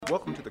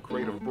Welcome to the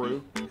Creative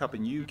Brew,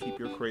 helping you keep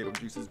your creative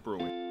juices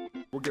brewing.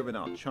 We're giving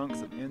out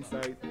chunks of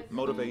insight,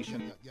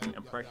 motivation,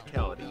 and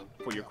practicality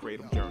for your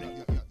creative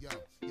journey.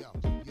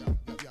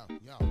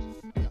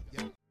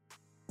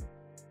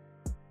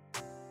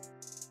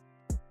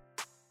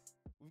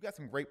 We've got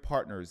some great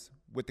partners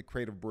with the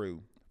Creative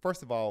Brew.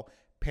 First of all,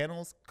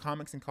 Panels,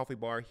 Comics and Coffee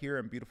Bar here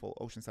in beautiful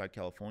Oceanside,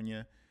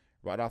 California,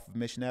 right off of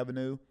Mission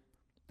Avenue.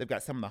 They've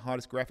got some of the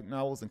hottest graphic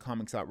novels and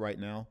comics out right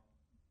now.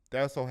 They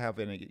also have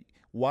a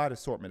wide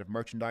assortment of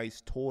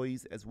merchandise,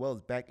 toys, as well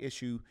as back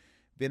issue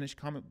vintage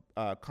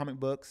comic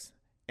books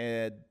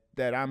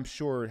that I'm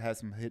sure has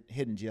some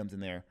hidden gems in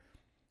there.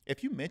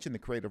 If you mention the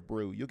Creative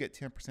Brew, you'll get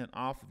 10%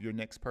 off of your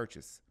next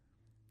purchase.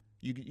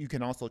 You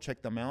can also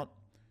check them out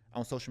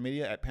on social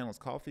media at Panels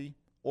Coffee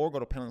or go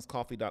to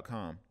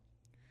panelscoffee.com.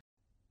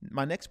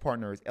 My next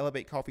partner is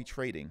Elevate Coffee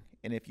Trading,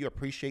 and if you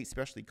appreciate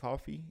specialty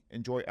coffee,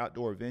 enjoy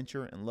outdoor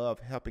adventure, and love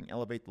helping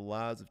elevate the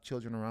lives of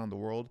children around the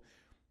world,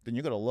 then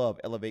you're going to love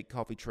Elevate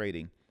Coffee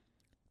Trading.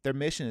 Their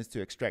mission is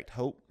to extract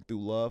hope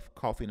through love,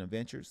 coffee, and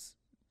adventures.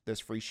 There's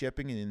free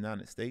shipping in the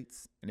United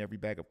States, and every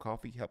bag of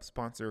coffee helps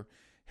sponsor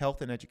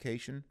health and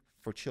education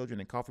for children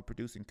in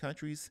coffee-producing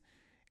countries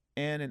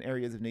and in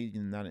areas of need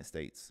in the United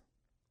States.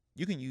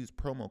 You can use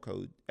promo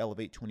code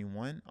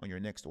ELEVATE21 on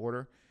your next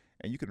order,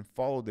 and you can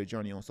follow their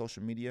journey on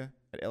social media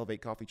at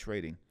Elevate Coffee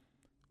Trading.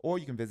 Or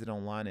you can visit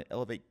online at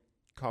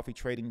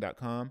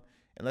elevatecoffeetrading.com,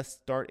 and let's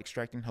start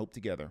extracting hope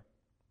together.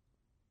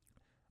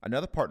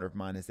 Another partner of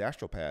mine is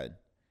Astropad.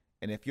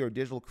 And if you're a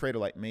digital creator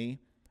like me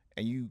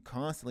and you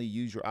constantly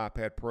use your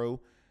iPad Pro,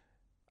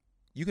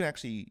 you can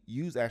actually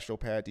use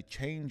Astropad to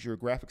change your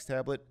graphics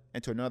tablet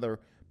into another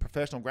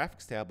professional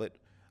graphics tablet.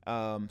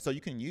 So you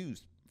can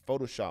use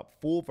Photoshop,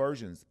 full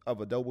versions of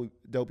Adobe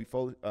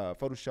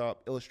Photoshop,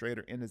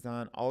 Illustrator,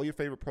 InDesign, all your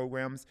favorite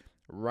programs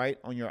right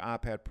on your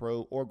iPad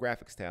Pro or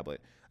graphics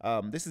tablet.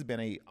 This has been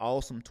an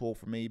awesome tool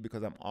for me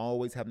because I'm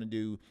always having to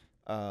do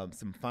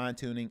some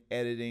fine-tuning,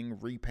 editing,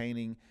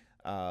 repainting,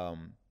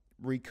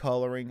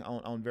 recoloring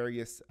on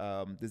various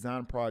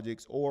design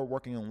projects or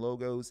working on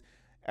logos.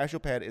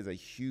 Astropad is a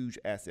huge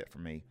asset for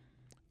me.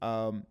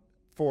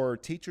 For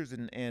teachers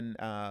and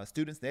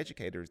students and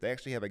educators, they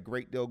actually have a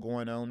great deal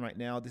going on right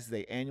now. This is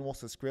an annual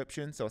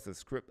subscription, so it's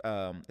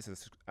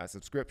a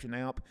subscription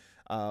app,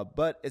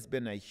 but it's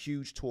been a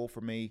huge tool for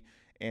me,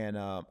 and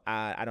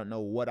I don't know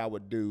what I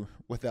would do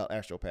without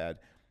Astropad.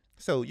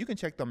 So you can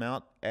check them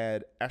out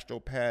at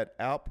Astropad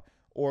app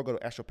or go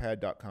to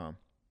astropad.com.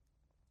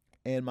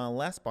 And my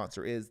last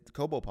sponsor is the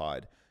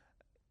KoboPod.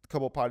 The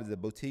KoboPod is a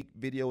boutique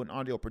video and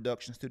audio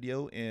production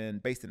studio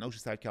based in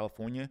Oceanside,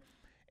 California.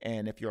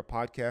 And if you're a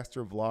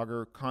podcaster,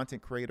 vlogger,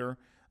 content creator,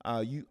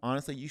 you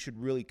should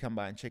really come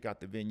by and check out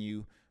the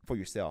venue for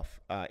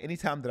yourself.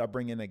 Anytime that I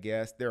bring in a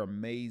guest, they're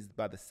amazed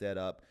by the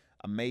setup,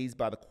 amazed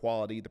by the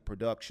quality, the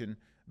production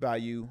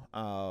value.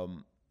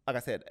 Like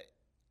I said,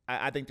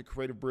 I think the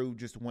Creative Brew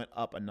just went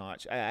up a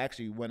notch. I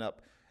actually went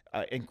up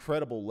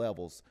incredible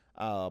levels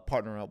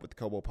partnering up with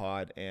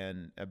KoboPod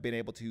and been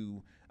able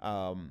to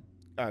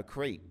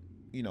create,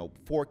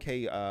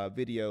 4K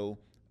video.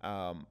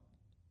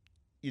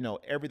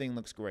 Everything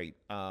looks great.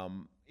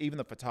 Even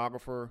the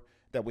photographer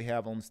that we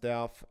have on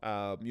staff,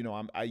 I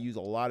use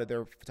a lot of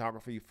their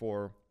photography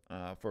for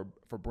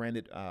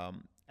branded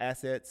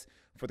assets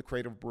for the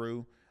Creative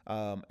Brew,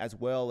 as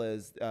well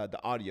as the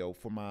audio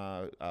for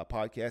my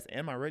podcast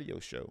and my radio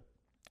show.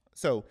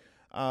 So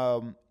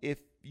if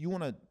you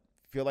want to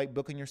feel like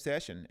booking your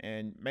session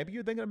and maybe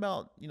you're thinking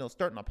about,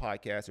 starting a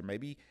podcast, or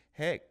maybe,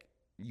 heck,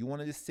 you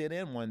want to just sit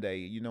in one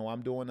day,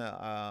 I'm doing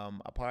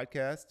a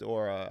podcast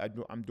or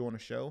I'm doing a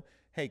show.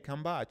 Hey,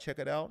 come by, check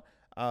it out.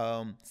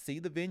 See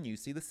the venue,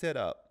 see the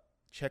setup,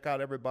 check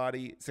out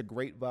everybody. It's a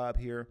great vibe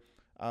here.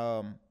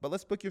 But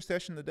let's book your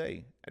session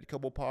today at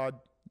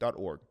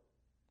kobopod.org.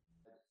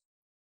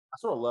 I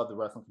sort of love the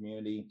wrestling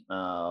community.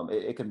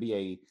 It can be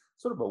a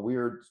sort of a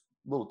weird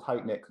little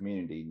tight-knit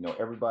community.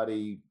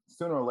 Everybody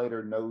sooner or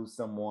later knows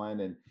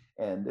someone,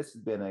 and this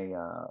has been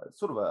a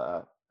sort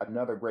of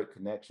another great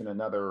connection,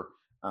 another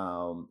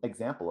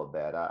example of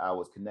that. I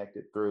was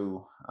connected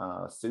through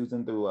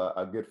Susan, through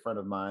a good friend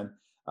of mine,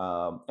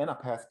 and a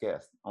past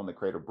guest on the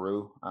Creative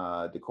Brew,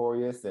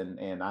 Decorius,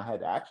 and I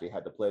had actually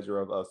had the pleasure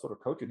of sort of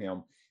coaching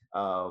him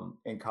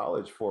in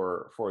college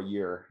for a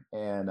year,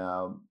 and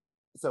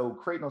so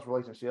creating those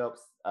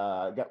relationships.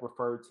 Got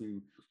referred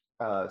to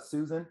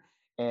Susan,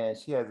 and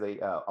she has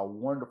a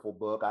wonderful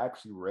book. I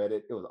actually read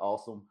it; it was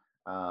awesome.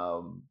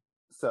 I'm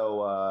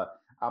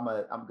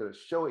going to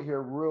show it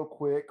here real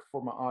quick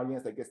for my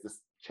audience. I guess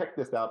check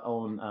this out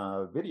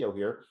on video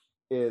here.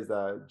 Is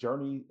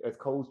it's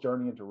Cole's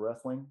Journey into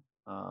Wrestling,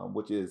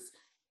 which is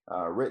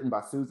written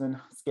by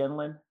Susan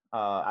Scandlon.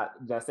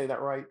 Did I say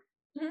that right?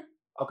 Mm-hmm.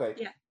 Okay.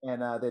 Yeah.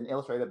 And then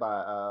illustrated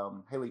by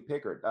Haley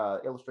Pickard.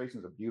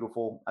 Illustrations are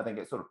beautiful. I think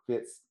it sort of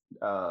fits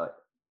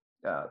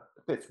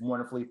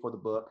wonderfully for the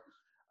book.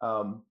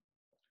 We'll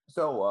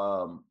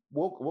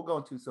go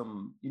into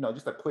some,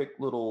 just a quick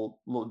little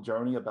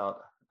journey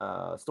about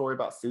story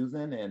about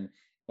Susan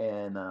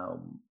and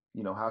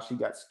how she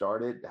got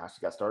started,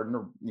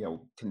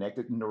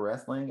 connected into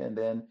wrestling, and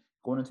then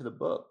going into the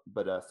book.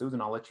 But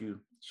Susan, I'll let you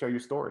share your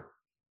story.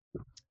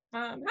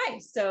 Hi,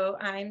 so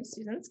I'm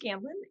Susan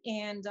Scandlon,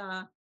 and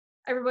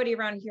everybody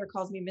around here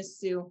calls me Miss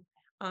Sue.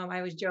 I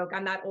always joke,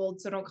 I'm not old,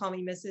 so don't call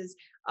me Mrs.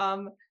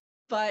 Um,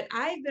 but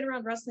I've been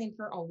around wrestling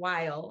for a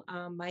while.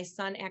 My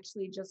son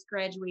actually just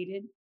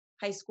graduated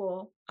high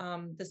school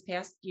this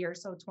past year,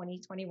 so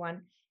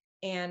 2021.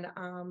 And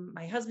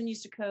my husband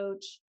used to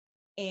coach.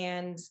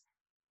 And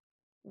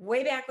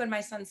way back when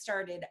my son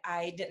started,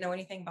 I didn't know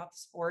anything about the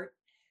sport.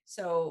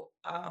 So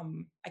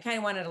I kind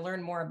of wanted to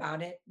learn more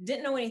about it.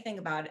 Didn't know anything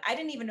about it. I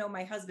didn't even know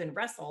my husband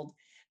wrestled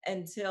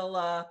until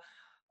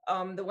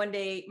the one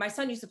day my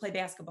son used to play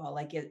basketball,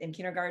 like in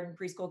kindergarten,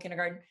 preschool,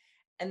 kindergarten.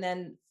 And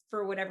then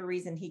for whatever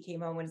reason, he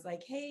came home and was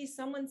like, "Hey,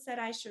 someone said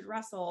I should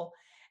wrestle."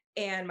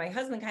 And my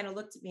husband kind of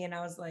looked at me and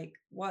I was like,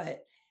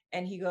 "What?"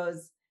 And he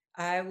goes,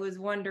 "I was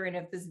wondering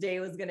if this day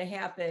was going to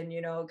happen,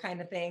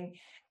 kind of thing."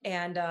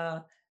 And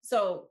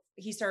so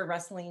he started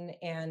wrestling,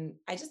 and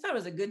I just thought it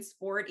was a good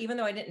sport, even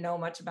though I didn't know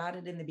much about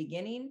it in the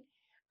beginning.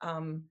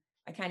 Um,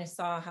 I kind of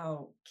saw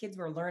how kids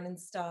were learning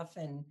stuff,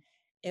 and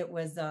it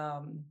was,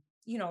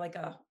 like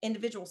a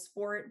individual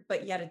sport,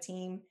 but yet a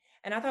team.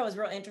 And I thought it was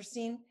real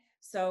interesting.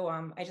 So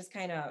I just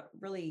kind of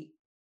really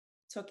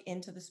took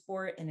into the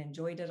sport and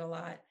enjoyed it a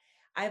lot.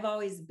 I've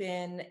always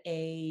been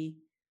a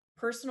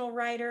personal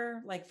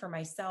writer, like for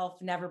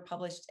myself, never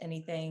published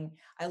anything.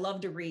 I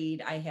love to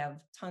read. I have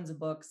tons of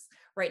books.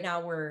 Right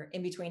now, we're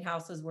in between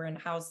houses. We're in a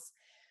house.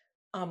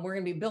 We're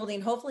going to be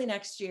building hopefully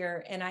next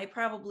year. And I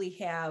probably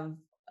have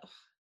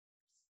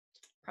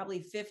probably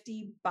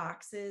 50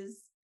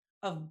 boxes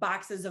of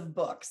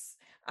books.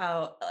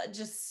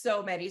 Just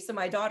so many. So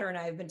my daughter and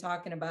I have been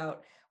talking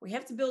about we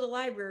have to build a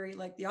library.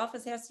 Like the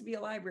office has to be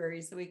a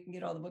library so we can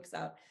get all the books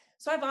out.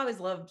 So I've always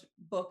loved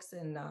books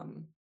and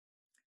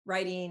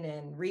writing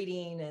and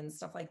reading and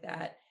stuff like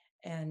that.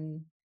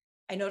 And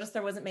I noticed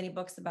there wasn't many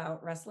books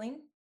about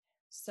wrestling.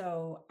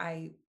 So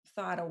I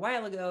thought a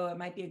while ago it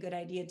might be a good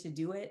idea to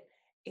do it.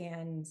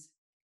 And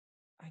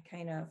I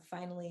kind of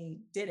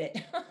finally did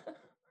it.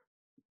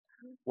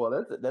 Well,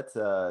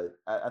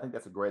 I think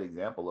that's a great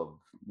example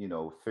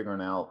of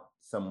figuring out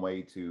some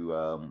way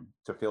to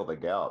fill the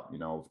gap.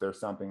 If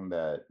there's something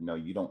that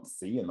you don't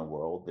see in the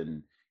world,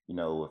 then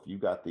if you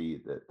got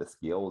the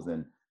skills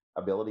and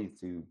ability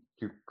to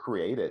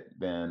create it,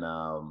 then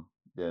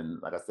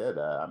like I said,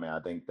 I mean,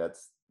 I think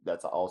that's an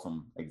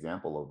awesome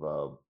example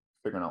of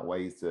figuring out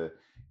ways to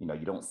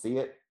you don't see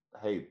it.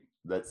 Hey,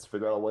 let's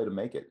figure out a way to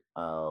make it.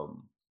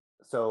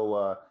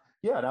 So.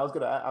 Yeah, and I was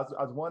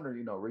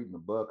wondering, reading the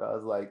book, I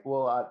was like,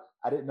 well,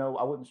 I didn't know,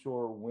 I wasn't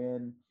sure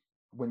when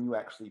you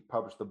actually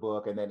published the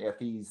book, and then if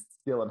he's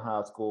still in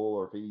high school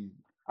or if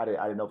I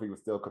didn't know if he was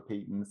still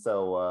competing.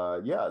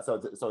 So yeah,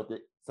 so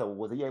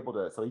was he able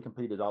to? So he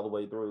competed all the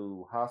way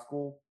through high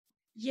school.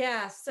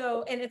 Yeah.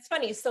 So, and it's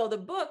funny. So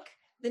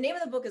the name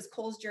of the book is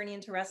Cole's Journey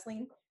into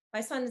Wrestling.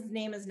 My son's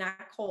name is not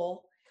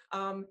Cole.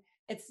 Um,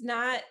 it's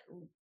not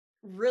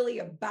really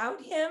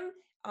about him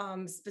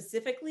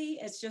specifically.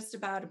 It's just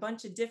about a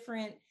bunch of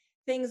different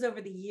things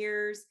over the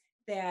years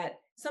that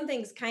some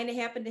things kind of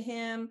happened to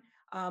him,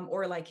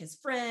 or like his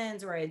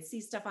friends, or I'd see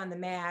stuff on the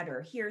mat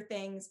or hear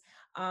things.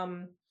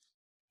 Um,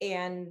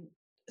 and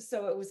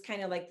so it was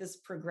kind of like this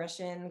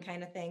progression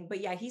kind of thing.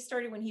 But yeah, he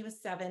started when he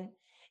was 7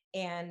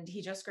 and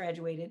he just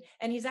graduated,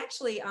 and he's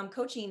actually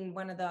coaching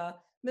one of the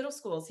middle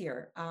schools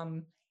here.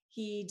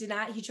 He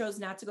chose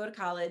not to go to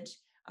college.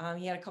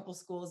 He had a couple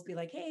schools be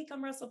like, "Hey,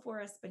 come wrestle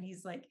for us," but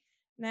he's like,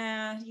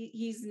 nah,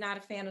 he's not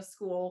a fan of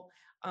school.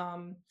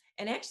 um,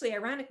 and actually,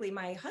 ironically,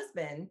 my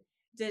husband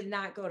did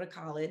not go to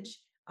college,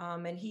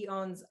 and he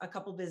owns a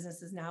couple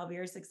businesses now,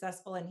 very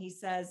successful, and he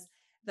says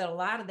that a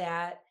lot of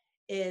that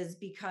is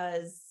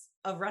because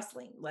of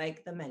wrestling,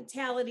 like the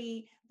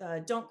mentality,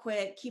 the don't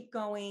quit, keep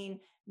going,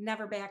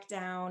 never back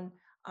down.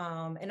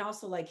 And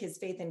also like his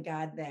faith in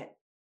God that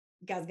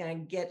God's gonna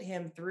get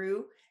him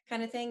through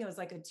kind of thing. It was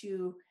like a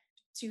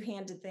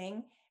two-handed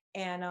thing.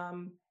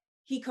 And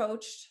he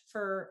coached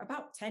for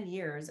about 10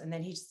 years and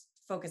then he just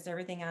focused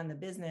everything on the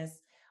business,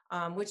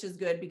 which is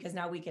good because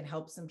now we can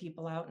help some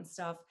people out and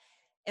stuff.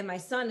 And my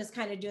son is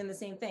kind of doing the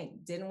same thing.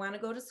 Didn't want to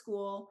go to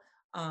school.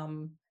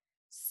 Um,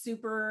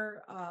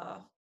 super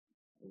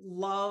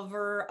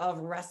lover of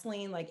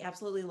wrestling, like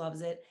absolutely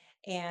loves it.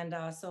 And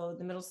so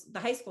the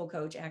high school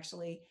coach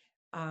actually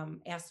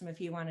asked him if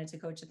he wanted to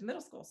coach at the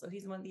middle school. So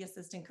he's one of the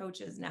assistant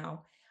coaches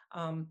now.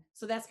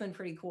 So that's been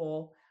pretty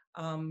cool.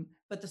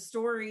 But the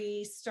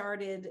story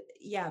started,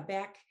 yeah,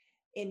 back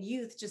in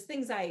youth, just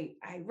things I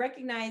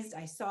recognized,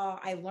 I saw,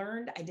 I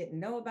learned, I didn't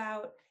know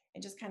about,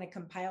 and just kind of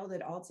compiled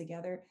it all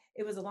together.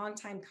 It was a long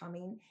time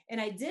coming.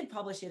 And I did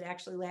publish it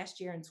actually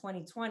last year in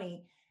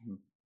 2020, Mhm.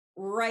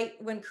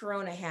 right when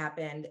Corona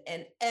happened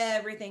and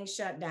everything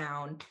shut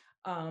down.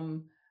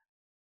 Um,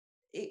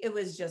 it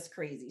was just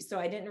crazy. So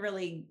I didn't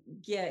really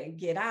get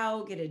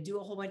to do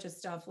a whole bunch of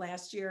stuff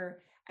last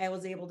year. I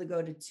was able to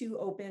go to 2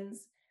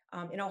 opens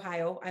in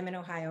Ohio. I'm in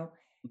Ohio.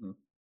 Mhm.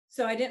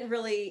 So I didn't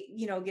really,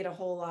 get a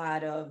whole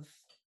lot of,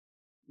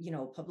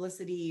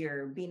 publicity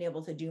or being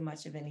able to do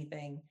much of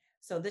anything.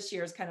 So this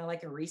year is kind of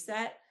like a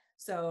reset.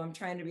 So I'm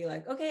trying to be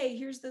like, okay,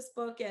 here's this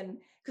book. And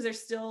because there's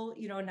still,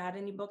 not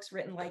any books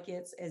written like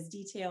it's as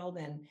detailed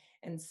and,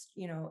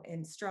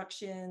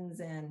 instructions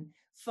and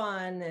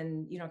fun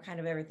and, kind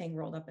of everything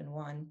rolled up in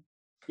one.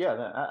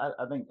 Yeah,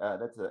 I think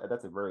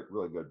that's a very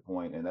really good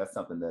point, and that's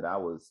something that I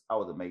was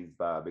amazed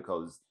by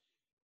because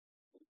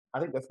I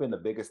think that's been the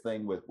biggest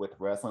thing with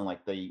wrestling.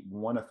 Like they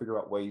want to figure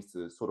out ways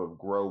to sort of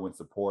grow and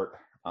support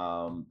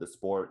the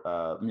sport.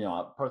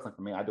 Personally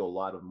for me, I do a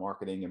lot of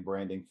marketing and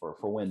branding for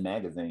Win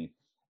Magazine,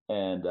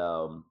 and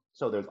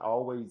so there's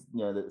always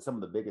some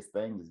of the biggest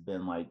things has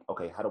been like,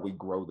 okay, how do we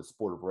grow the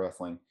sport of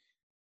wrestling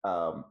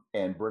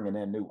and bringing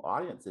in new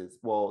audiences?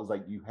 Well, it's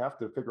like you have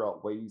to figure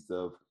out ways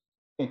of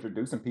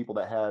introducing people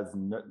that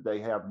they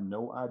have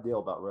no idea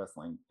about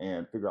wrestling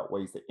and figure out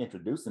ways to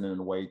introduce it in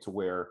a way to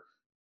where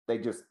they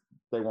just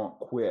they won't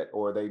quit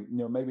or they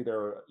maybe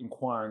they're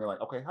inquiring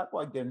like, okay, how do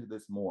I get into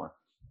this more?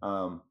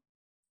 um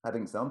I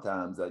think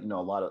sometimes a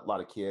lot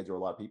of kids or a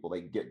lot of people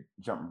they get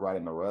jumping right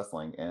into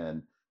wrestling,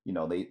 and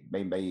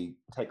they may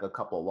take a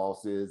couple of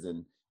losses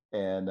and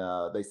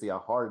they see how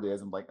hard it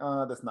is and like,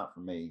 that's not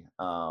for me.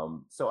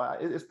 So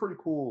it's pretty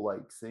cool,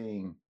 like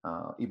seeing,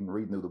 even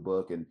reading through the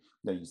book, and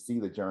you see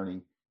the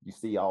journey, you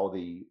see all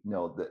the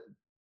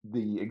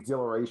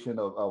exhilaration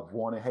of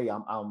wanting, hey,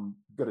 I'm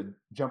gonna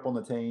jump on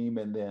the team,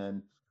 and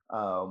then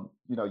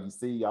you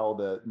see all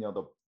the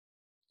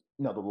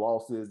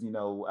losses. It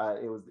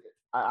was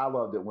I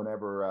loved it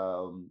whenever,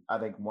 I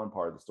think one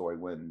part of the story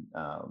when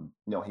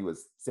he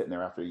was sitting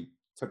there after he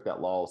took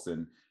that loss,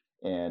 and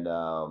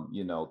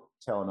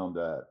telling them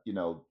that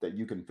that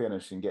you can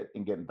finish and get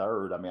in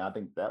third. I mean, I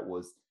think that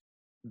was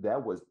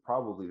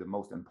probably the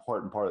most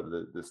important part of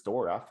the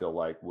story. I feel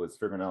like was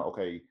figuring out,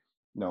 okay,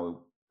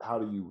 how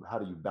do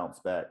you bounce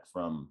back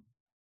from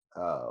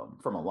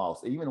a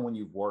loss, even when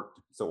you've worked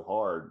so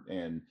hard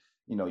and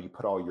you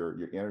put all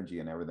your energy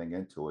and everything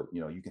into it.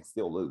 You can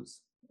still lose.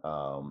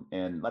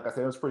 And like I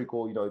said, it was pretty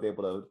cool. They're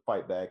able to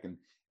fight back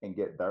and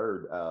get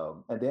third.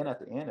 And then at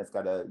the end, it's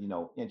got a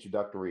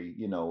introductory.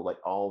 Like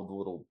all the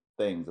little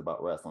things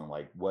about wrestling,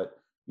 like what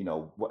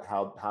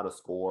how to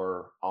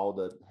score, all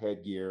the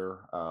headgear,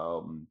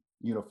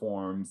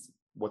 uniforms,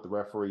 what the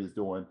referee is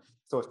doing.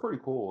 So it's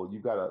pretty cool.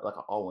 You've got like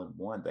an all in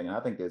one thing, and I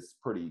think it's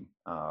pretty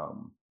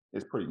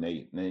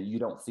neat, and you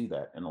don't see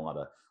that in a lot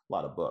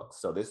of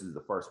books. So this is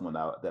the first one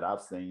that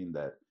I've seen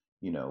that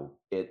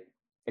it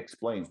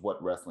explains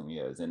what wrestling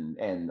is,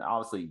 and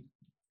obviously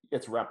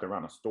it's wrapped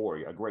around a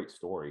story, a great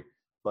story.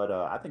 But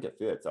I think it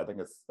fits. I think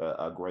it's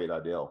a great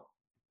idea.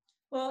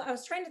 Well, I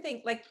was trying to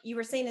think, like you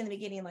were saying in the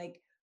beginning,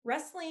 like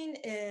wrestling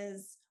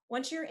is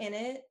once you're in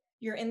it,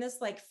 you're in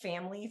this like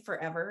family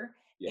forever.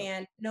 Yeah.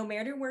 And no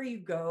matter where you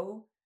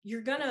go,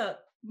 you're gonna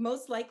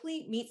most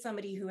likely meet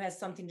somebody who has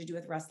something to do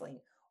with wrestling.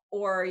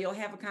 Or you'll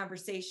have a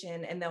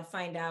conversation and they'll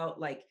find out,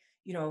 like,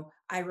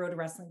 I wrote a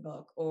wrestling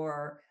book,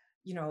 or,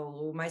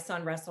 my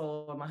son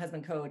wrestled, or my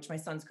husband coached, my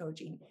son's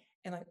coaching.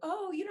 And like,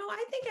 oh,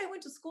 I think I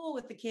went to school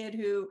with the kid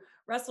who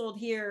wrestled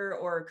here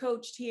or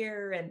coached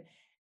here.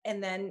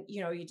 And then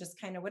you just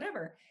kind of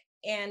whatever.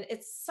 And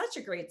it's such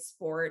a great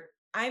sport.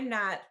 I'm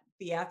not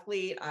the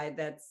athlete.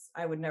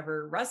 I would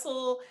never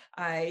wrestle.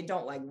 I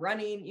don't like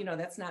running.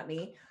 That's not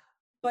me.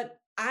 But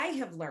I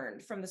have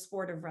learned from the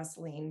sport of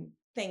wrestling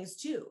things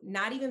too,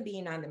 not even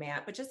being on the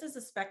mat, but just as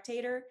a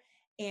spectator.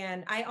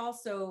 And I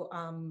also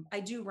I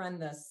do run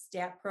the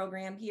stat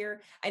program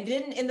here. I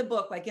didn't in the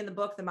book, like in the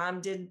book, the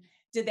mom did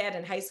that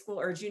in high school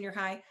or junior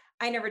high.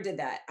 I never did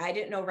that. I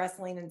didn't know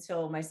wrestling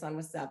until my son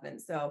was 7.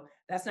 So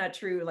that's not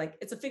true. Like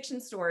it's a fiction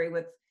story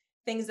with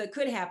things that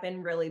could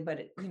happen really, but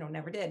it,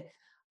 never did.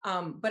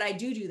 But I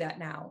do that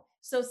now.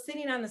 So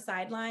sitting on the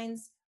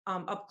sidelines,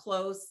 up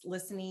close,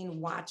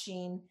 listening,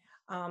 watching,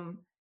 um,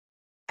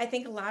 I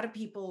think a lot of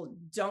people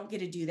don't get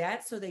to do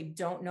that. So they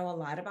don't know a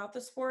lot about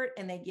the sport,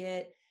 and they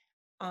get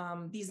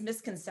these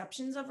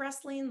misconceptions of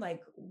wrestling,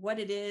 like what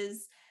it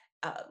is.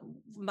 Uh,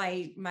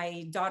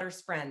 my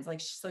daughter's friends, like,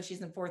 so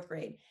she's in 4th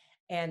grade,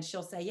 and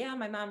she'll say, "Yeah,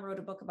 my mom wrote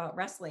a book about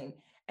wrestling,"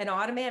 and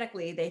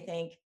automatically they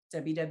think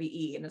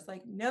WWE, and it's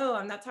like, no,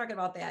 I'm not talking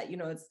about that.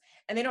 It's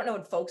and they don't know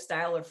what folk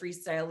style or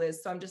freestyle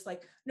is. So I'm just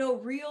like, no,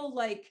 real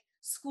like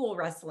school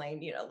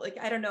wrestling. Like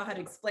I don't know how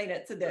to explain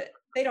it to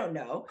they don't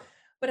know,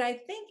 but I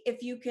think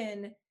if you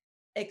can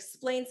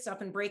explain stuff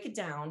and break it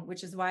down,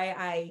 which is why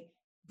I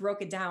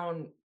broke it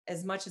down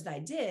as much as I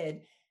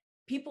did,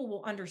 people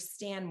will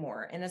understand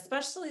more. And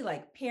especially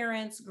like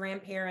parents,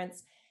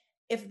 grandparents,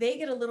 if they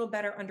get a little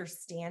better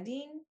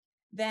understanding,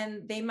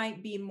 then they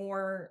might be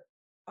more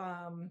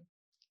um,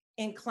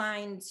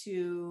 inclined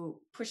to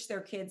push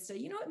their kids to,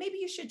 what, maybe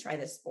you should try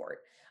this sport.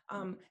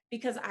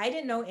 Because I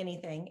didn't know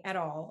anything at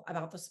all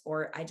about the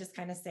sport. I just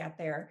kind of sat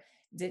there,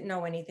 didn't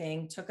know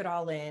anything, took it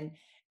all in.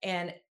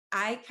 And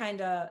I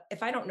kind of,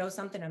 if I don't know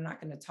something, I'm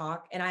not going to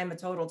talk. And I'm a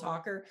total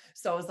talker.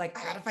 So I was like,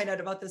 I got to find out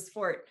about this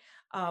sport.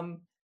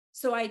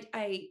 So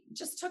I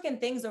just took in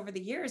things over the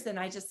years, and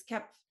I just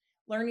kept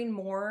learning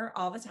more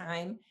all the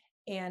time.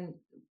 And,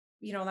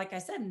 like I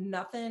said,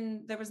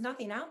 there was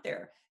nothing out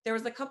there. There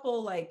was a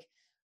couple like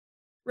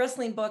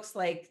wrestling books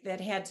like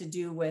that had to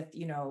do with,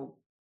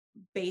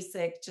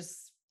 basic,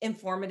 just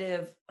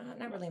informative,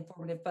 not really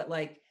informative, but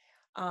like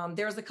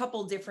there's a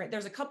couple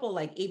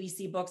like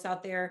ABC books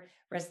out there,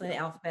 wrestling Yeah.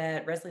 the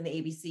alphabet, wrestling the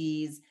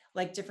ABCs,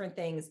 like different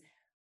things.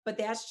 But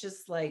that's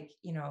just like,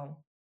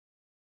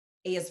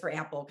 A is for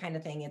apple kind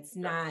of thing. It's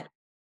Yeah. not,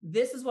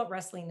 this is what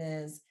wrestling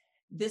is.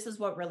 This is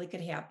what really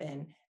could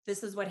happen.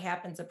 This is what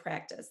happens at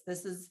practice.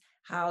 This is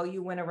how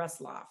you win a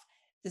wrestle off.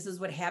 This is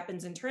what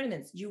happens in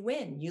tournaments. You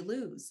win, you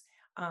lose.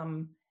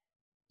 Um,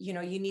 you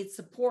need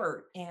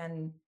support.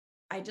 And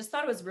I just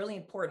thought it was really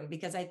important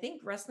because I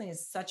think wrestling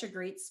is such a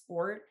great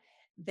sport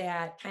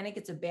that kind of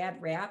gets a bad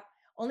rap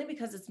only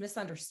because it's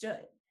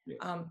misunderstood. Yes.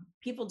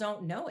 People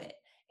don't know it.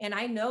 And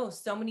I know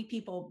so many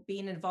people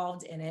being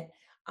involved in it.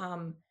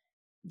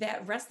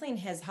 That wrestling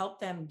has helped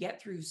them get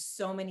through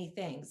so many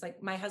things.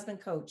 Like my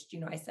husband coached,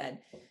 I said.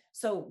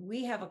 So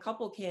we have a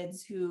couple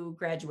kids who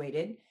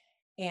graduated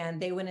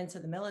and they went into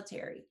the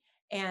military.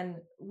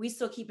 And we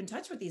still keep in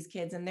touch with these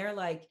kids. And they're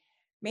like,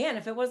 man,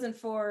 if it wasn't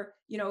for,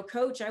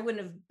 coach, I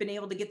wouldn't have been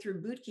able to get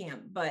through boot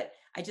camp. But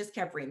I just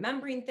kept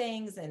remembering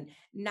things and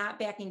not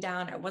backing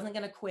down. I wasn't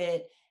going to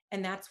quit.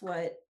 And that's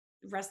what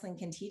wrestling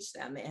can teach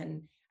them.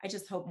 And I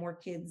just hope more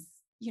kids,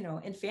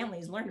 and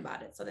families learn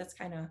about it. So that's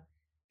kind of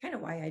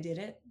why I did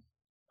it.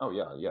 Oh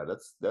yeah, yeah.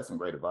 That's some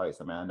great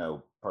advice. I mean, I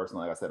know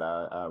personally, like I said,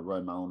 I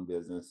run my own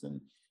business,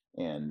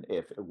 and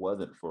if it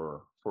wasn't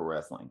for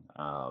wrestling,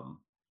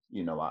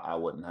 I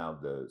wouldn't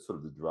have the sort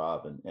of the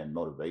drive and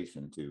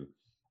motivation to,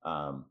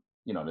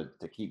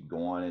 to keep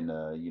going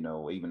and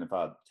even if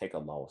I take a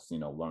loss,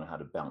 learning how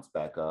to bounce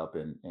back up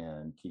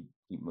and keep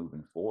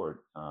moving forward.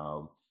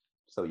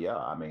 So yeah,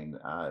 I mean,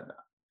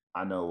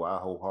 I know I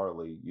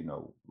wholeheartedly,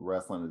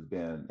 wrestling has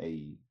been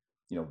a,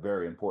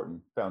 very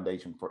important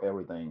foundation for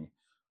everything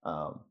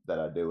that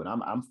I do, and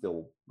I'm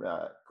still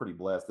pretty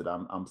blessed that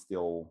I'm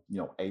still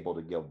able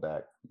to give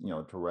back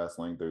to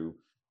wrestling through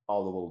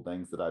all the little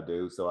things that I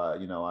do. So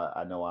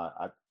I know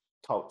I've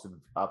talked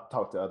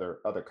to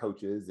other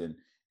coaches and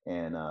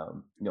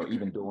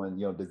even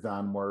doing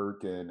design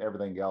work and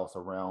everything else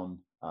around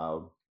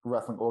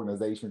wrestling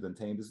organizations and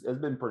teams. It's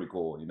been pretty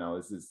cool.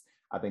 It's just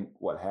I think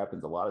what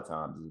happens a lot of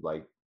times is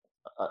like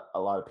a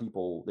lot of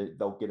people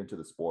they'll get into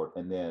the sport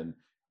and then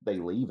they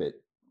leave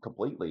it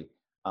completely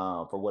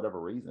for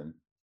whatever reason,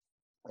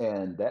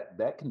 and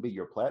that can be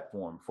your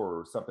platform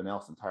for something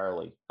else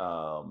entirely.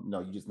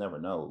 You just never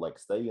know. Like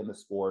stay in the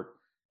sport,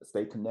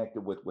 stay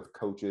connected with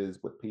coaches,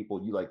 with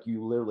people.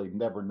 You literally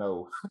never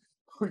know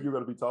who you're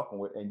going to be talking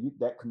with, and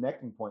that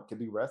connecting point could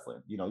be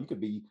wrestling. You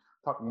could be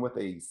talking with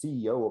a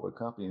CEO of a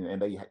company,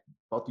 and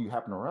both of you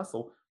happen to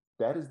wrestle.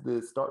 That is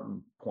the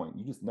starting point.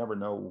 You just never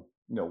know,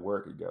 where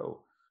it could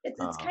go. It's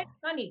kind Um, of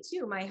funny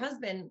too. My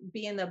husband,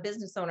 being the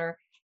business owner,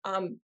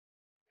 um,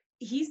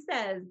 he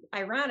says,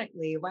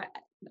 ironically, what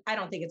I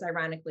don't think it's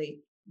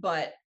ironically,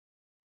 but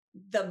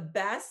the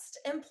best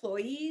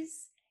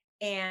employees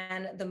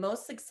and the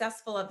most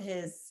successful of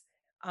his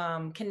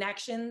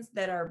connections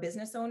that are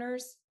business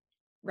owners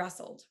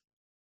wrestled.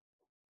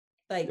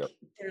 yep. Like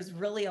there's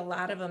really a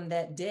lot of them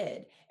that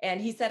did.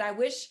 And he said, I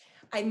wish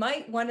I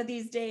might one of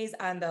these days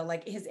on the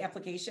like his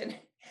application,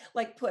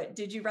 like put,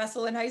 did you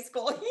wrestle in high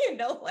school?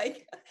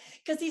 Like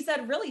because he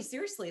said, really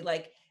seriously,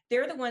 like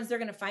they're the ones they're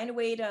gonna find a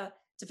way to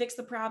fix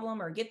the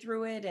problem or get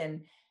through it.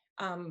 And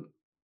um,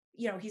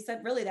 he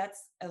said, really,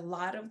 that's a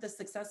lot of the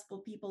successful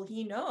people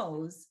he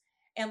knows.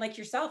 And like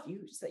yourself,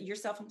 you're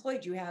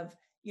self-employed, you have,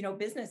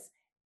 business,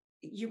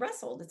 you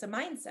wrestled. It's a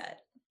mindset.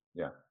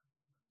 Yeah.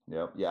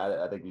 Yep.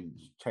 Yeah, I think you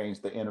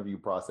changed the interview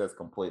process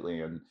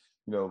completely, and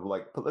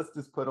like let's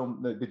just put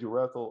them. Did you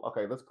wrestle?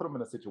 Okay, let's put them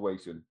in a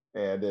situation,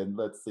 and then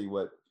let's see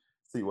what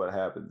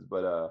happens.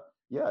 But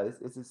yeah,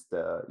 it's just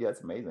yeah,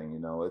 it's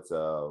amazing. It's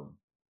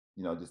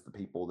just the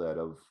people that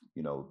have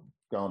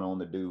gone on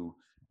to do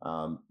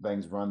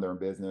things, run their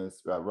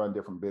business, run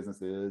different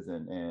businesses,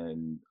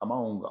 and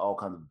among all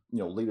kinds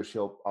of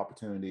leadership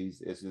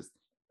opportunities. It's just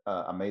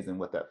amazing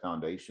what that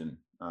foundation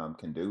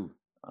can do.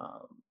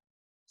 Um,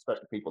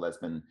 Especially people that's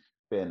been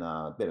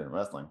in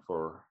wrestling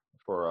for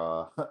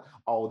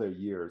all their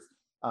years.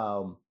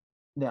 Um,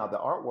 Now the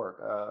artwork,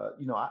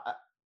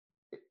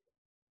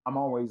 I'm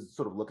always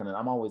sort of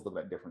I'm always looking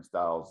at different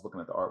styles, looking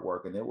at the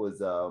artwork, and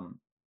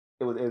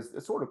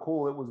it's sort of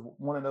cool. It was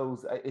one of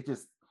those. I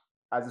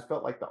just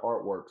felt like the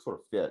artwork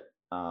sort of fit.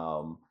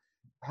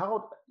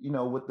 How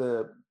with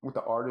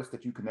the artist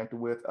that you connected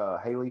with,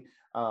 Haley?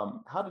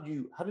 How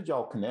did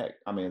y'all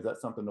connect? I mean, is that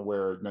something to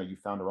where you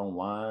found her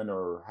online,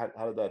 or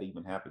how did that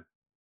even happen?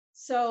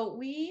 So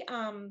we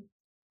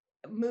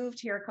moved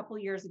here a couple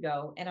years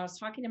ago, and I was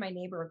talking to my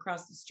neighbor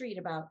across the street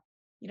about,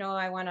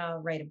 I want to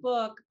write a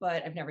book,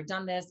 but I've never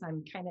done this.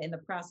 I'm kind of in the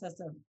process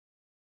of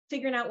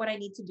figuring out what I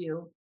need to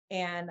do.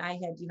 And I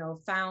had,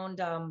 found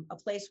a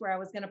place where I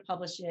was going to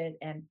publish it.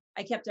 And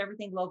I kept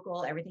everything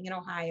local, everything in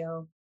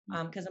Ohio,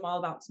 because I'm all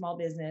about small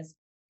business.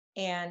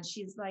 And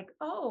she's like,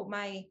 oh,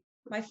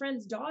 my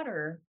friend's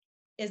daughter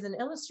is an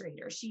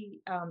illustrator. She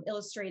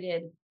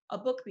illustrated a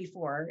book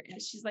before,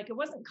 and she's like, it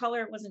wasn't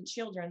color, it wasn't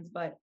children's,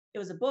 but it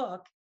was a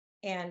book.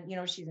 And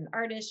she's an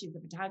artist, she's a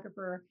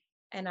photographer,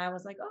 and I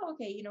was like, oh,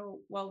 okay,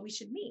 well, we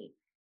should meet.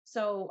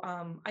 So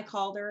I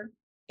called her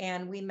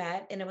and we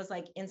met, and it was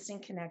like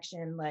instant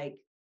connection. Like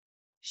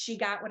she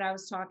got what I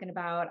was talking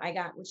about. I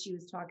got what she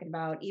was talking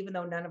about, even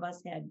though none of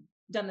us had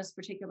done this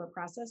particular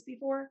process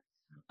before.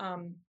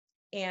 Um,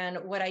 and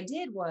what I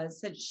did was,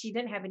 that she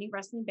didn't have any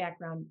wrestling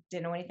background,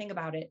 didn't know anything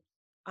about it.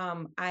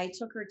 I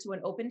took her to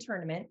an open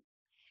tournament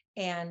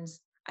and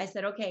I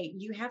said, okay,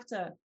 you have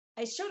to.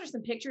 I showed her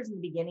some pictures in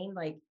the beginning,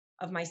 like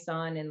of my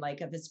son and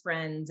like of his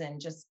friends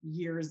and just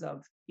years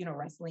of,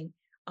 wrestling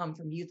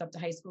from youth up to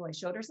high school. I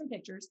showed her some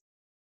pictures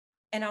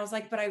and I was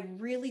like, but I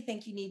really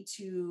think you need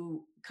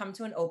to come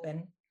to an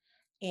open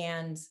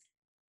and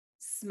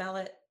smell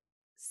it,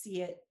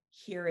 see it,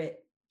 hear it,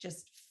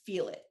 just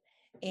feel it.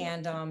 Yeah.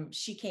 And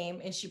she came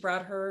and she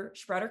brought her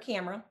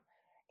camera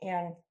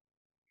and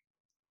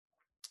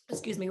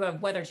excuse me, we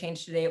have weather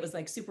change today. It was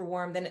like super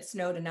warm, then it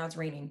snowed and now it's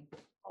raining.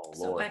 Oh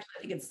So Lord. actually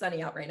I think it's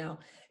sunny out right now.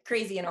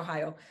 Crazy in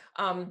Ohio.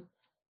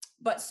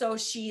 But so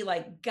she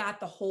like got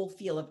the whole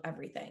feel of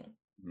everything.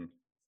 Mhm.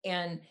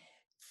 And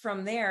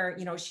from there,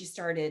 she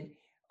started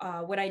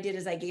what I did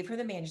is I gave her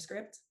the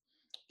manuscript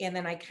and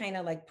then I kind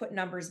of like put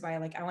numbers by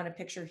like I want a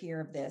picture here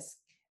of this,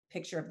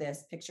 picture of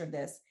this, picture of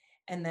this.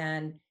 And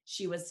then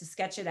she was to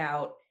sketch it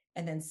out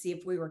and then see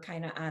if we were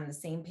kind of on the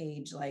same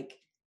page, like,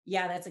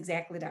 yeah, that's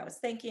exactly what I was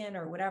thinking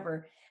or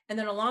whatever. And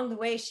then along the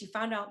way, she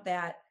found out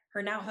that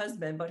her now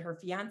husband, but her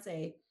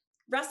fiance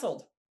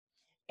wrestled.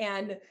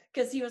 And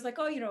because he was like,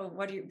 oh,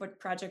 what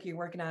project are you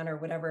working on or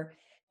whatever.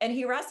 And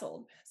he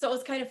wrestled. So it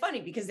was kind of funny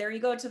because there you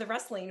go to the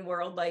wrestling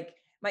world. Like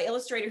my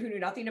illustrator who knew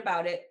nothing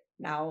about it.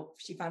 Now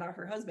she found out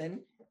her husband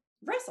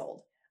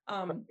wrestled.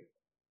 Um,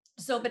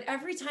 but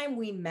every time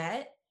we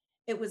met,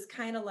 it was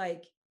kind of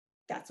like,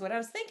 that's what I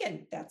was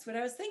thinking. That's what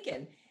I was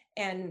thinking.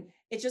 And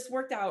it just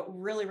worked out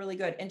really, really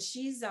good. And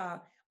she's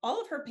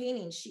all of her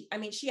paintings, she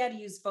had to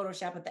use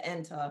Photoshop at the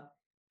end to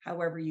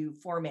however you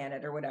format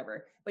it or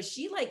whatever. But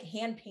she like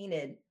hand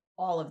painted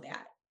all of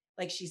that.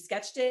 Like she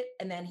sketched it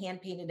and then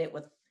hand painted it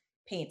with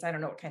paints. I don't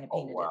know what kind of Oh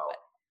paint it is, wow. but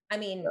I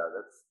mean, Yeah,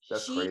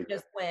 that's she crazy.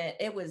 just went,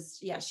 it was,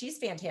 yeah, she's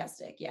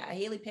fantastic. Yeah.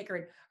 Haley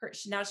Pickard,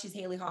 now she's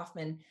Haley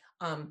Hoffman.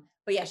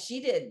 But yeah,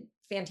 she did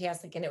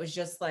fantastic. And it was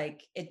just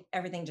like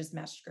everything just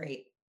meshed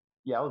great.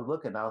 Yeah, I was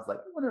looking. I was like,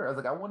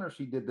 I wonder if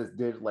she did this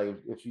digitally.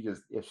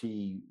 If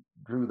she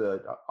drew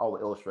the all the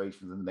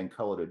illustrations and then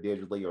colored it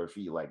digitally, or if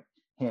she like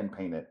hand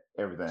painted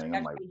She everything.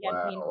 I'm like, actually hand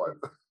wow. painted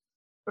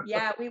it.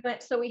 Yeah, we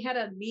went, so we had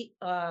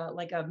a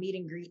like a meet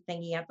and greet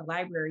thingy at the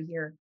library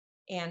here.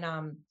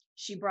 And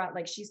she brought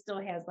like she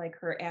still has like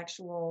her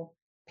actual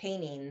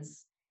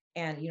paintings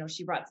and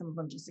she brought some of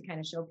them just to kind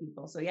of show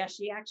people. So yeah,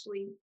 she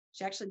actually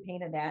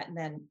painted that and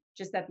then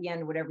just at the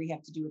end, whatever you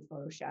have to do with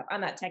Photoshop.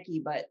 I'm not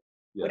techie, but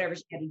Yeah. whatever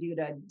she had to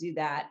do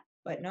that.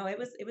 But no, it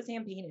was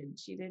hand painted.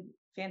 She did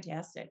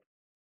fantastic.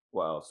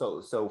 Wow.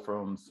 So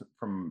from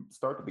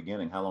start to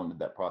beginning, how long did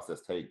that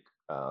process take?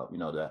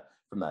 That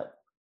from that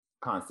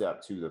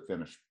concept to the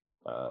finished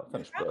book.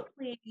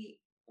 Probably,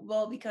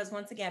 well, because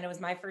once again, it was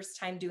my first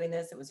time doing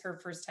this. It was her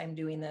first time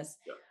doing this.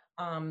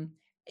 Yeah.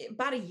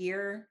 About a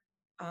year.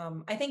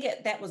 I think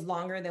that was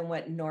longer than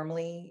what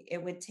normally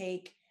it would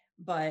take,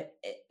 but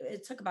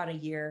it took about a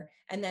year.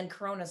 And then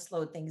Corona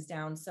slowed things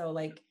down. So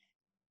like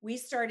we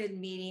started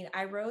meeting.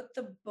 I wrote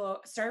the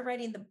book, started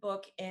writing the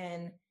book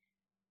in,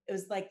 it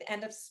was like the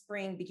end of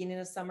spring, beginning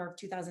of summer of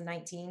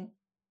 2019.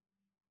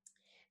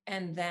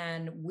 And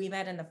then we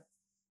met in the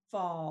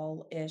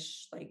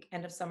fall-ish, like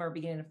end of summer,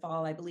 beginning of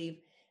fall, I believe,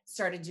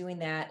 started doing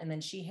that. And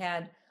then she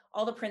had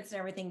all the prints and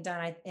everything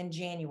done in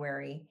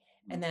January.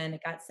 Mhm. And then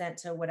it got sent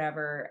to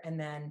whatever. And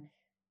then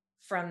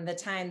from the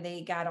time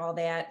they got all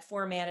that,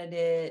 formatted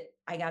it,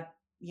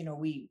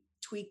 we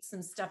tweaked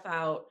some stuff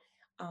out.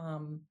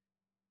 Um,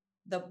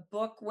 the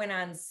book went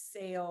on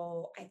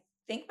sale. I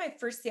think my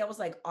first sale was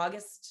like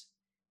August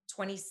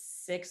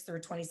 26th or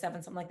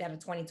 27th, something like that, of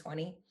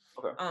 2020.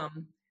 Okay.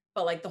 Um,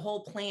 but like the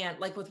whole plan,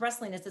 like with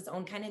wrestling, it's its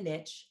own kind of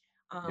niche.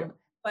 Yeah.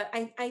 But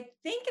I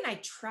think, and I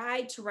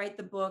tried to write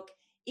the book,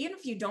 even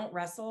if you don't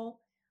wrestle,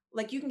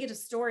 like you can get a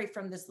story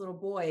from this little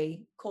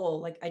boy,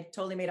 Cole. Like I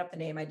totally made up the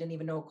name. I didn't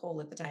even know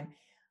Cole at the time.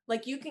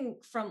 Like you can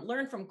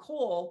learn from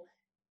Cole.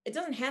 It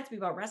doesn't have to be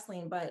about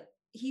wrestling, but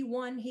he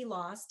won, he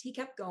lost, he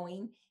kept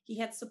going, he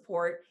had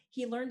support,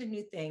 he learned a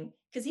new thing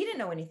because he didn't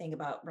know anything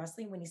about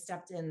wrestling when he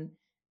stepped in,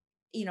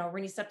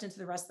 when he stepped into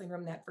the wrestling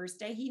room that first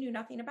day, he knew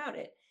nothing about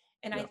it.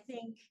 And I Yeah.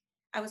 think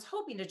I was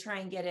hoping to try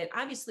and get it,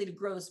 obviously, to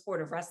grow the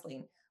sport of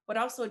wrestling, but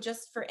also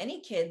just for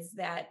any kids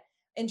that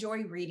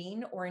enjoy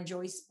reading or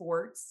enjoy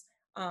sports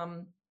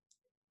um,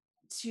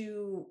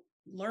 to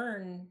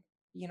learn,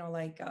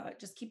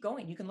 just keep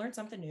going. You can learn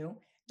something new,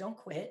 don't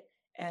quit.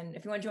 And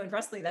if you want to join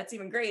wrestling, that's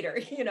even greater,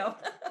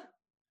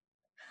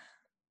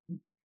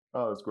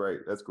 Oh, that's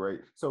great. That's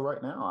great. So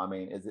right now, I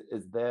mean,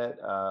 is that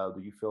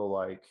do you feel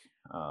like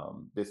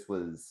this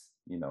was,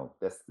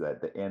 that's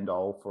the end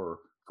all for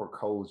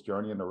Cole's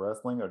journey into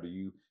wrestling, or do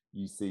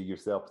you see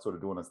yourself sort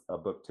of doing a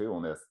book two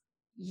on this?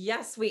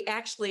 Yes,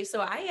 so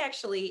I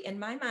actually, in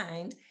my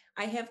mind,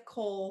 I have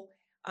Cole,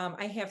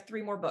 I have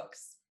 3 more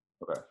books,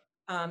 Okay.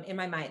 in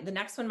my mind. The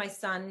next one, my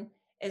son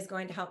is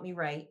going to help me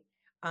write,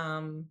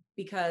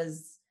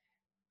 because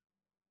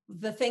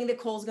the thing that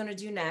Cole's gonna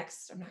do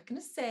next, I'm not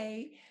gonna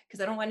say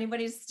because I don't want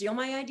anybody to steal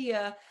my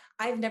idea.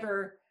 I've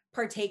never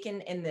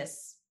partaken in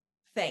this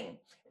thing,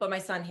 but my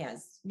son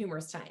has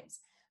numerous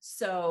times.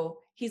 So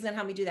he's gonna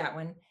help me do that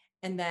one.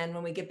 And then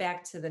when we get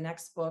back to the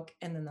next book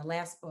and then the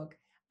last book,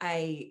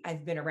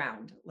 I've been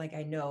around, like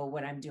I know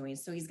what I'm doing.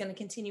 So he's gonna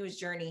continue his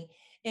journey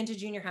into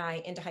junior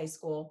high, into high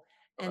school,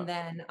 and Okay.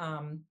 then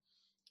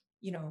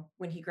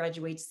when he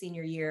graduates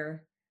senior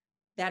year,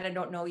 that I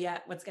don't know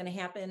yet what's gonna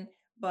happen,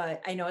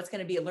 but I know it's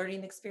gonna be a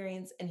learning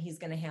experience, and he's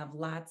gonna have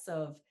lots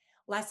of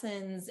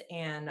lessons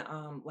and,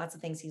 lots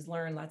of things he's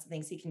learned, lots of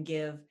things he can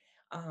give,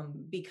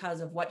 because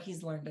of what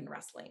he's learned in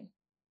wrestling.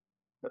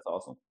 That's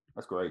awesome.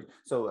 That's great.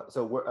 So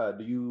where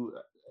do you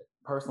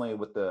personally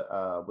with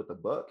the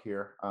book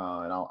here,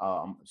 and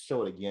I'll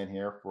show it again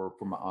here for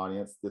my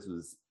audience. This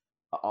was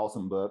an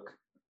awesome book.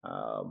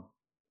 Um,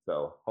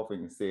 so hopefully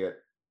you can see it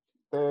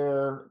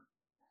there.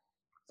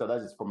 So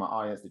that's just for my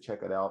audience to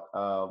check it out.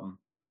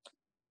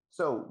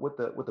 So with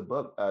the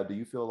book, do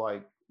you feel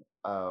like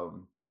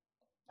um,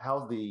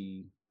 how's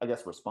the I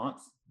guess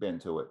response been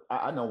to it?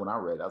 I know when I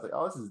read it, I was like,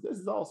 oh, this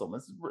is awesome.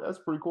 That's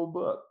a pretty cool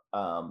book.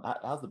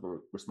 How's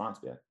the response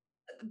been?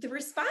 The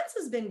response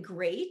has been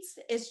great.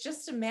 It's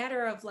just a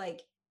matter of,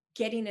 like,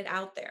 getting it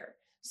out there.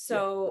 Yeah,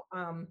 So,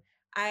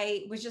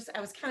 I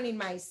was counting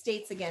my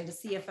states again to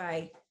see if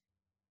I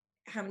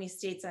how many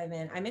states I'm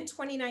in. I'm in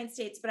 29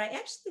 states, but I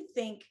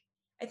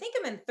think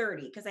I'm in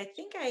 30 because I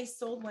think I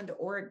sold one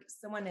to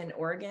someone in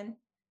Oregon,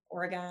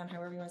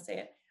 however you want to say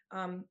it.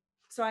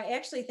 So I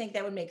actually think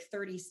that would make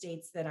 30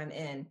 states that I'm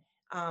in.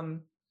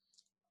 Um,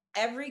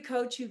 every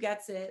coach who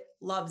gets it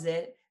loves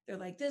it. They're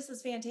like, this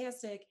is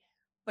fantastic.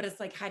 But it's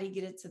like, how do you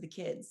get it to the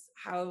kids?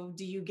 How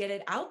do you get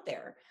it out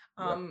there?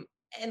 yeah,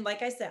 And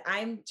like I said,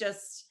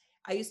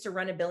 I used to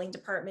run a billing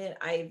department.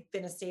 I've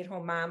been a stay at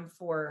home mom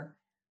for,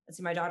 let's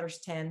see, my daughter's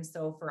 10.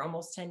 So for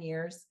almost 10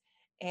 years.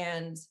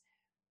 And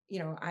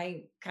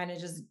I kind of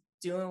just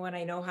doing what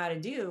I know how to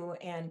do,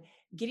 and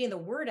getting the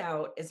word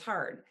out is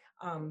hard,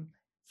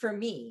 for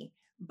me.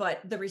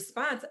 But the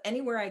response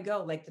anywhere I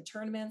go, like the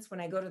tournaments, when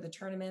I go to the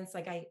tournaments,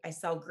 like I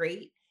sell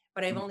great,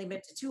 but I've mhm, only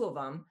been to 2 of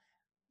them.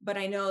 But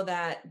I know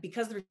that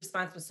because the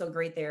response was so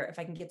great there, if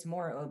I can get to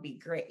more, it would be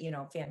great,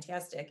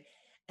 fantastic.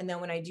 And then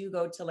when I do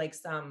go to like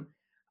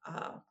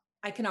uh,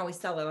 I can always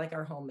sell it like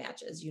our home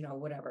matches,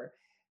 whatever.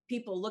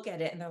 People look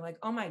at it and they're like,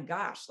 oh my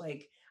gosh,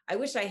 like I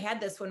wish I had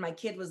this when my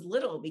kid was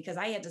little because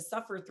I had to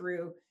suffer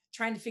through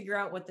trying to figure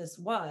out what this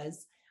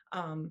was.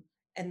 Um,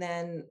 and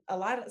then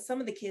some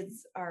of the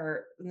kids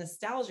are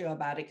nostalgia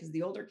about it because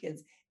the older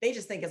kids, they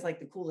just think it's like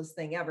the coolest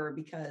thing ever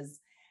because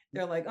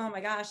they're like, "Oh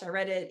my gosh, I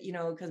read it,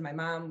 because my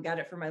mom got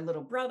it for my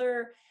little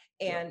brother."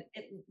 yeah, And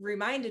it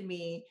reminded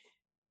me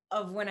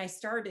of when I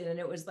started, and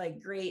it was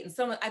like great.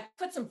 And I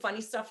put some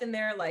funny stuff in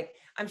there. Like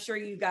I'm sure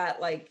you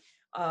got like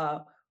uh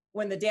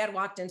when the dad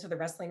walked into the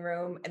wrestling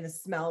room and the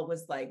smell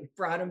was like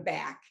brought him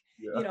back.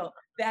 yeah, You know,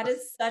 that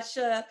is such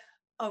a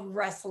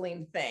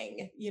wrestling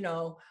thing,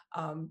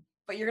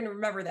 but you're gonna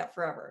remember that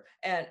forever.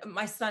 And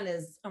my son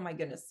is, oh my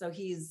goodness. So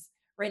he's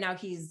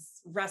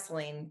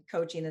wrestling,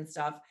 coaching and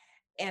stuff.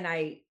 And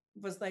I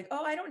was like,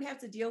 oh, I don't have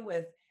to deal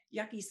with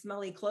yucky,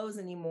 smelly clothes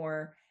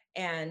anymore.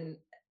 And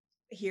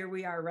here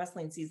we are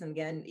wrestling season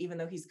again, even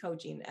though he's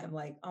coaching. I'm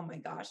like, oh my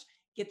gosh,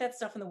 get that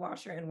stuff in the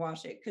washer and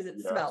wash it because it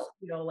yeah. smells,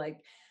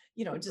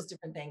 just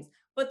different things.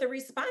 But the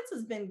response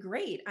has been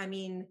great. I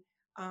mean,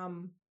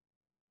 um,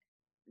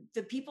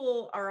 the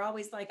people are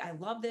always like, I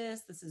love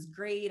this. This is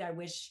great. I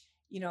wish,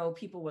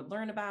 people would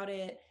learn about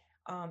it.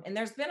 And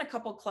there's been a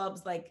couple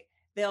clubs like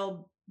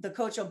the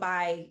coach will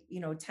buy,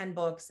 10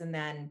 books and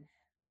then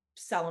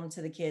sell them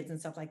to the kids and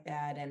stuff like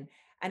that. And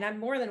I'm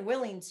more than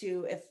willing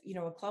to, if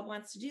a club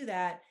wants to do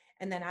that.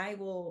 And then I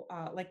will,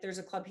 like there's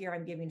a club here,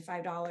 I'm giving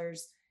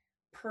 $5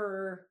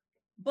 per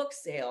book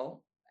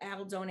sale.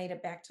 I'll donate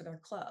it back to their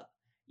club.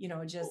 Cool.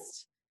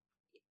 Just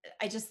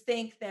I just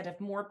think that if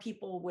more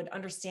people would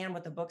understand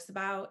what the book's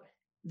about,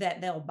 that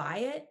they'll buy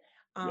it.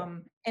 Yeah.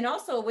 And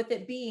also with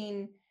it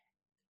being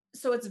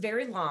so it's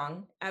very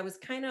long. I was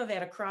kind of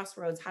at a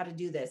crossroads how to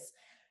do this.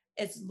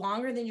 It's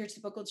longer than your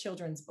typical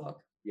children's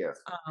book. Yes.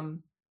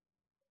 Um,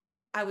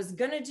 I was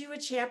gonna do a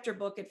chapter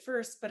book at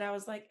first, but I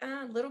was like,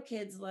 little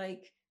kids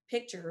like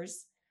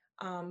pictures.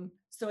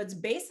 So it's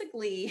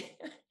basically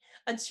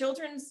a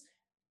children's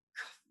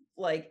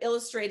like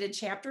illustrated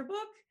chapter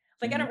book.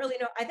 Like I Hmm. don't really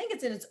know. I think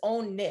it's in its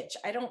own niche.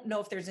 I don't know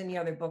if there's any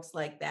other books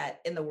like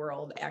that in the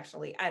world,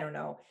 actually. I don't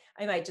know.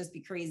 I might just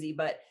be crazy,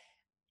 but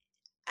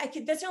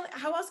that's the only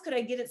how else could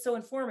I get it so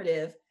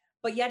informative,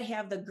 but yet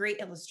have the great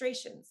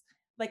illustrations?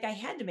 like I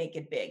had to make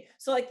it big.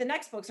 So like the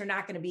next books are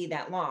not going to be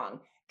that long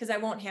because I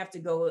won't have to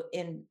go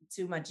in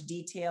too much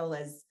detail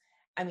as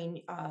I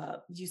mean,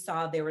 you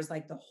saw there was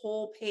like the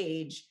whole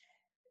page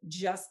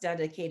just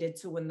dedicated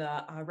to when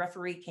the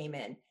referee came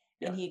in and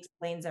Yeah. he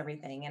explains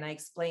everything and I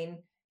explain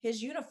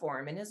his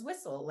uniform and his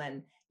whistle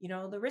and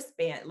the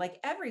wristband, like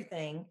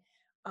everything,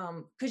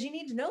 because you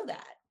need to know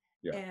that.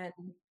 Yeah. And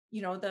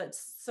the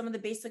some of the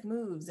basic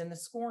moves and the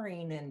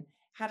scoring and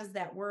how does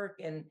that work,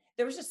 and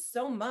there was just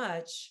so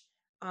much.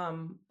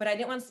 But I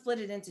didn't want to split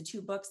it into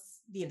two books,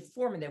 the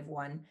informative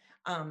one.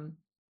 um,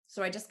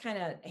 so I just kind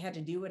of had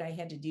to do what I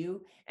had to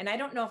do, and I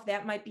don't know if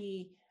that might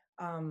be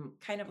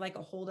kind of like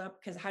a holdup,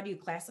 because how do you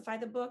classify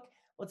the book?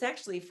 Well, it's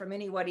actually from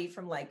anybody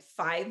from like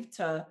 5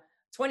 to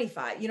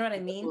 25. You know what I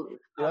mean?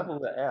 Yeah, that's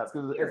what I asked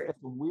because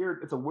Weird.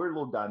 it's a weird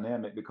little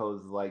dynamic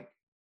because like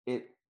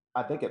it,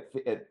 I think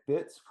it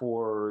fits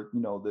for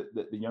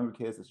the younger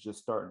kids that's just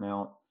starting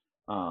out,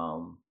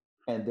 um,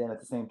 and then at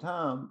the same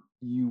time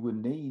you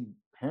would need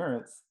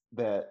parents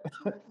that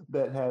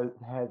that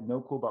had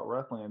no clue about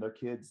wrestling and their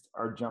kids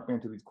are jumping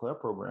into these club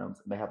programs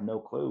and they have no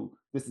clue.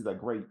 This is a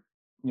great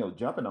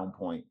jumping on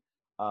point,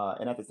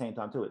 and at the same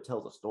time too it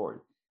tells a story.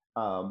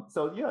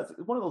 So yeah, it's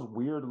one of those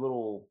weird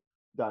little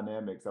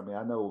dynamics. I mean,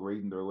 I know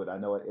reading through it, I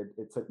know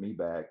it took me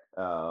back.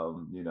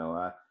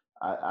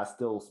 I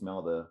still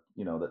smell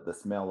the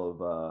smell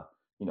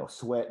of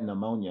sweat and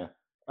ammonia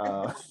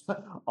uh,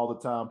 all the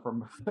time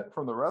from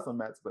from the wrestling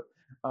mats. But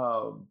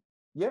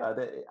yeah,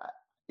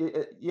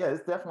 yeah,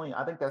 it's definitely.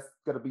 I think that's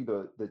gonna be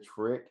the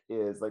trick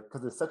is like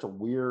because it's such a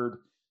weird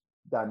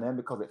dynamic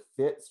because it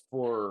fits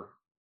for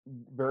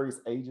various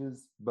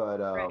ages, but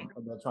Right.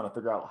 I'm then trying to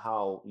figure out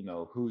how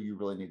who you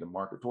really need to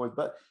market towards.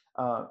 But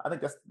I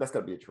think that's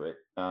gonna be a trick.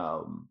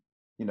 I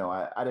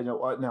didn't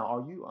know. Now,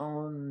 are you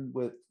on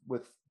with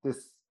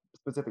this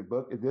specific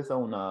book? Is this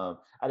on?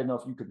 I didn't know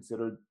if you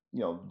considered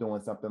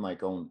doing something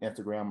like on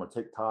Instagram or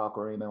TikTok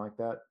or anything like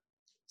that.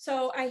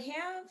 So I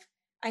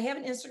have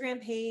an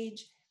Instagram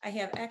page. I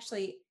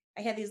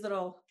had these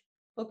little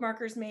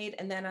bookmarkers made,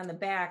 and then on the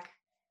back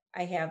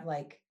I have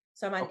like,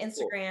 so I'm on Oh, cool.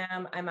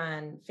 Instagram, I'm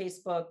on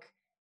Facebook,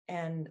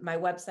 and my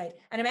website.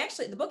 And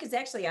the book is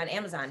actually on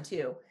Amazon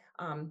too.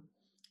 Um,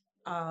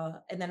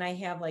 and then I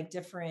have like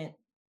different,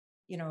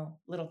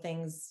 little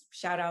things,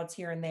 shout outs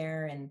here and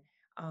there. And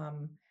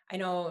um, I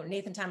know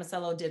Nathan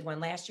Tomasello did one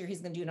last year.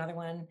 He's going to do another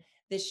one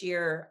this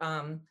year.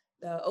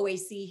 The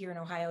OAC here in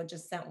Ohio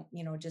just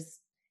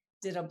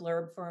did a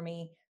blurb for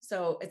me.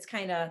 So it's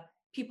kind of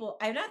people,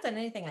 I've not done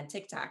anything on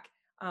TikTok,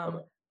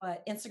 Okay.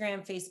 but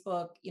Instagram,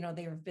 Facebook,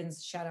 there have been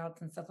shout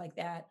outs and stuff like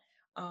that.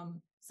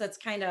 So it's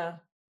kind of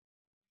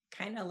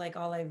like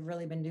all I've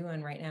really been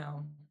doing right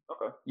now.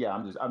 Okay. Yeah,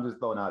 I'm just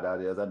throwing out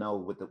ideas. I know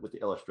with the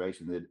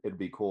illustrations, it'd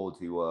be cool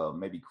to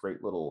maybe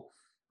create little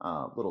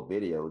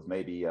videos,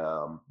 maybe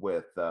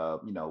with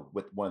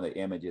with one of the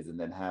images, and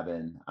then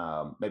having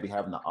maybe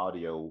having the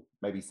audio,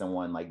 maybe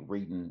someone like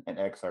reading an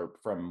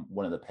excerpt from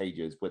one of the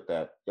pages with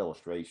that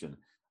illustration.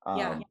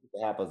 Yeah.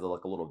 To have as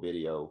like a little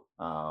video.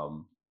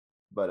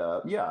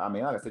 But yeah, I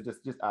mean, like I said,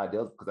 just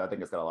ideas because I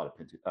think it's got a lot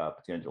of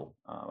potential.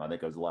 I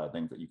think there's a lot of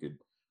things that you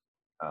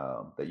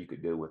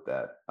could do with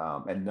that.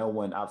 And no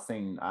one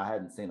I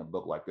hadn't seen a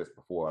book like this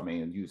before. I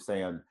mean, you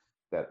saying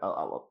that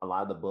a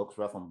lot of the books,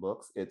 wrestling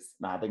books,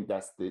 I think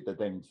that's the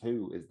thing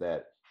too, is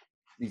that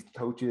these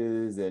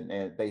coaches and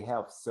they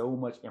have so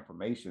much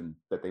information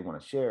that they want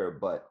to share,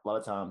 but a lot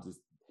of times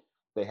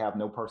they have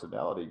no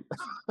personality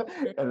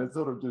and it's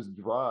sort of just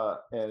dry.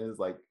 And it's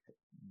like,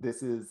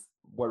 this is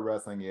what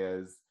wrestling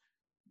is,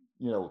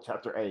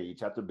 chapter A,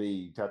 chapter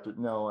B, chapter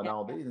no, and Yeah.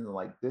 all these. And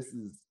like, this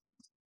is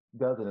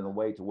does it in a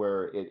way to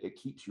where it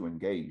keeps you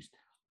engaged,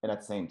 and at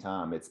the same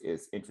time, it's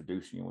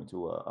introducing you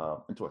into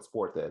a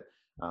sport that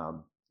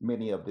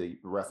many of the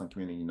wrestling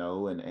community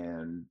know,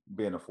 and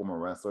being a former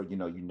wrestler, you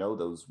know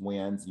those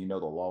wins, you know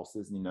the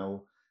losses,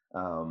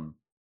 um,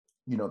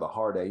 the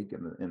heartache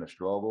and the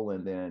struggle,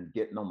 and then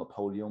getting on the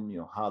podium,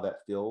 how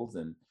that feels,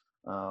 and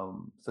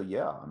so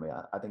yeah, I mean,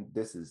 I think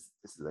this is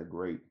a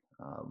great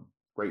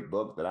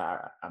book that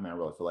I mean, I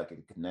really feel like it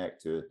can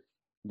connect to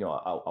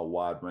a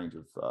wide range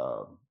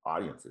of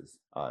audiences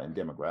and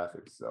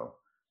demographics.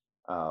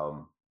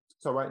 Um,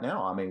 so right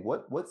now, I mean,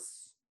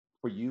 what's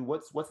for you?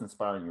 What's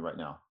inspiring you right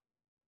now?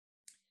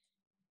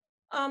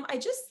 I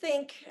just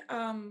think,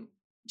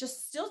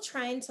 just still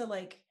trying to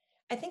like,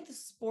 I think the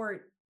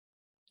sport,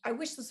 I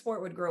wish the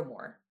sport would grow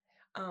more.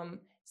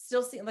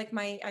 Still see like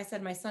I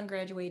said, my son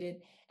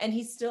graduated and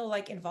he's still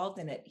like involved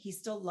in it. He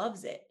still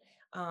loves it.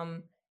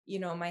 Um,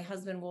 my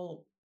husband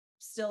will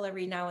still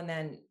every now and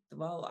then,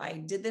 well, I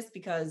did this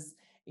because,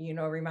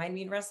 remind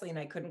me in wrestling,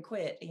 I couldn't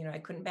quit, I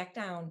couldn't back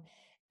down.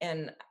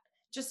 And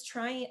just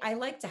trying, I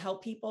like to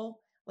help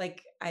people.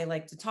 Like I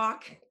like to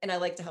talk and I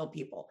like to help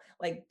people.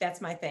 Like that's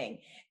my thing.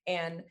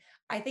 And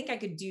I think I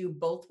could do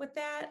both with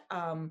that.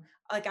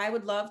 Like I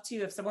would love to,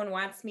 if someone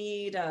wants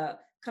me to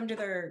come to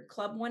their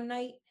club one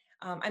night.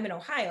 I'm in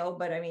Ohio,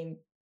 but I mean,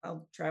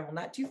 I'll travel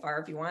not too far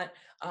if you want.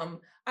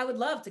 I would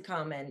love to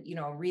come and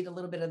read a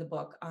little bit of the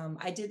book.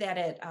 I did that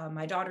at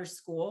my daughter's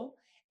school,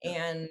 Yeah.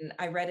 and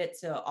I read it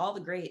to all the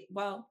grade.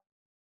 Well,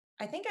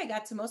 I think I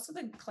got to most of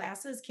the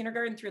classes,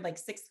 kindergarten through like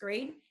sixth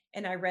grade,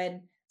 and I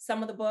read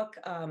some of the book.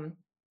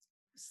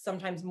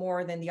 Sometimes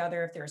more than the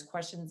other if there's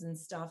questions and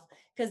stuff,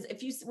 because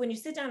when you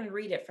sit down and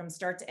read it from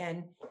start to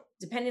end,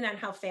 depending on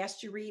how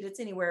fast you read, it's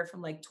anywhere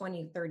from like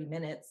 20 to 30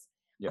 minutes,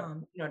 Yeah.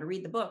 to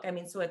read the book. I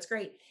mean, so it's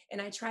great.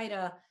 And I try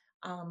to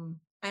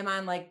I'm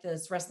on like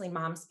this wrestling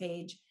moms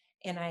page,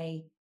 and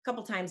I a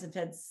couple times have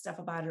said stuff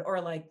about it,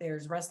 or like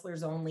there's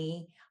wrestlers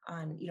only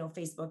on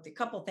Facebook, a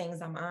couple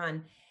things I'm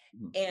on,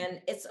 Mhm.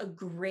 and it's a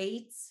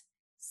great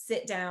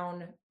sit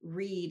down,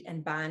 read,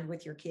 and bond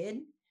with your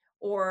kid.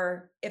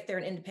 Or if they're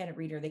an independent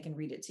reader, they can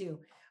read it too.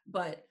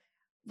 But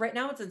right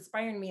now, what's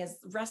inspiring me is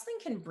wrestling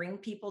can bring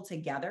people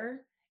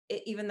together,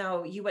 even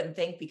though you wouldn't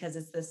think, because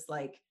it's this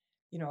like,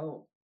 you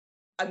know,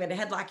 I'm going to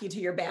headlock you to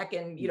your back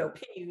and, Yeah.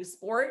 pin you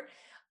sport.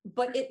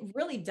 But it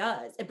really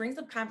does. It brings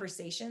up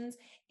conversations.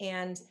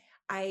 And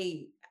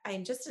I,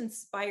 I'm just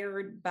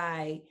inspired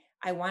by,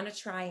 I want to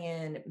try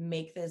and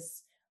make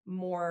this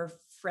more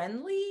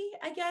friendly,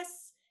 I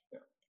guess,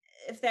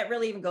 if that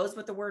really even goes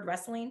with the word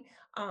wrestling,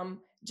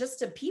 just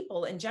to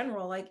people in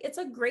general. Like, it's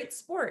a great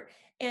sport,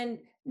 and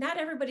not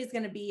everybody's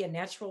going to be a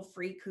natural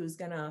freak who's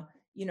going to,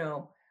 you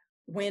know,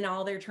 win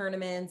all their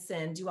tournaments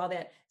and do all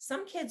that.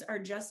 Some kids are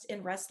just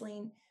in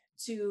wrestling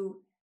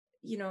to,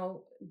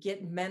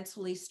 get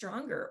mentally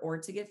stronger or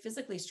to get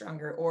physically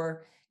stronger.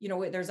 Or,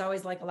 there's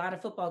always like a lot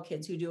of football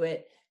kids who do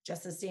it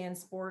just to stay in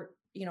sport,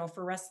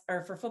 for rest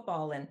or for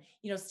football, and,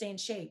 stay in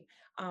shape.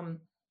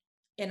 Um,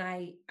 and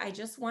I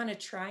just want to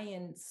try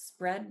and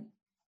spread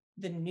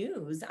the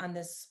news on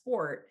this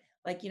sport,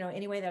 like,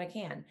 any way that I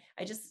can.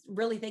 I just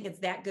really think it's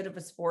that good of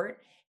a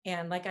sport.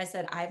 And like I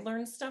said, I've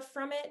learned stuff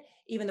from it,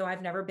 even though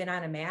I've never been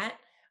on a mat.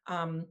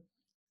 um,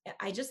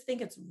 I just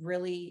think it's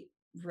really,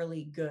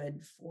 really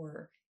good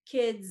for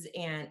kids,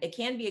 and it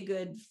can be a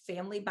good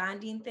family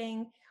bonding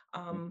thing.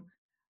 Mhm.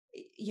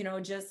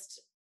 um, just,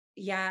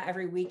 yeah,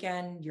 every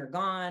weekend you're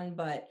gone,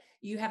 but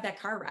you have that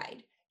car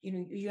ride.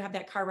 You have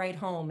that car ride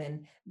home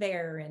and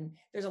there, and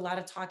there's a lot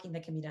of talking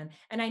that can be done.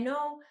 And I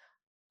know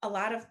a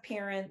lot of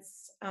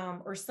parents,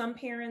 or some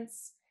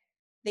parents,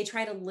 they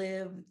try to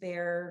live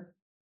their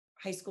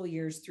high school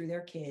years through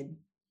their kid,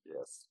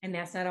 Yes. and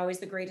that's not always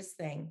the greatest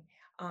thing.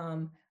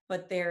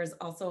 But there's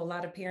also a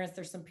lot of parents,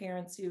 there's some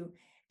parents who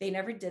they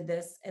never did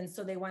this, and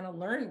so they want to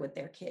learn with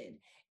their kid,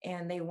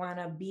 and they want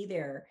to be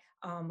there.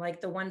 Like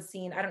the one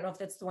scene, I don't know if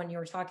that's the one you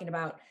were talking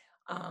about.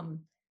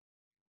 um,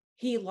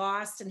 he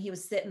lost, and he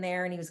was sitting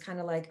there, and he was kind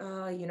of like,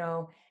 oh, and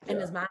Yeah.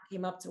 his mom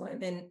came up to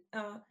him, and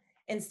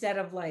instead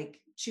of like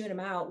chewing him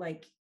out,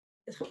 like,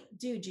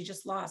 dude, you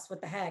just lost,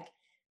 what the heck?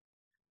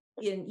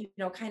 And,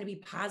 kind of be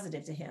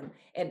positive to him.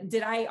 And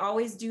did I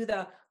always do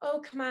the, oh,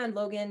 come on,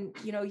 Logan,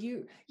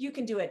 you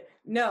can do it?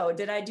 No.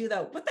 Did I do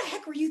the, what the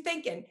heck were you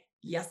thinking?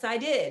 Yes, I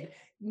did.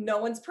 No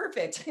one's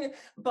perfect.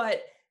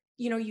 But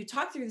you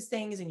talk through these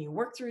things and you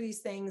work through these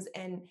things.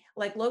 And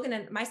like Logan,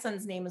 and my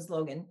son's name is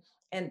Logan,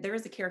 and there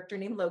is a character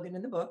named Logan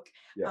in the book.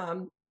 Yeah.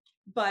 Um,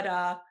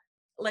 but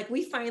like,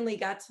 we finally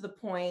got to the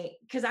point,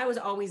 because I was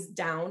always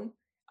down,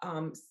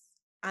 um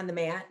on the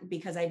mat,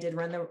 because I did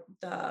run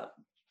the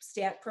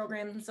stat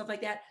programs and stuff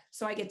like that.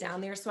 So I get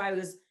down there. So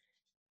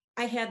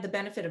I had the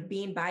benefit of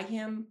being by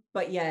him,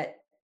 but yet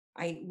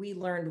we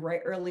learned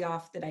right early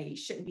off that I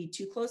shouldn't be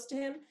too close to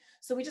him.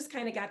 So we just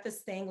kind of got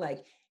this thing,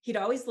 like, he'd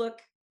always look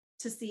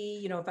to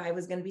see, if I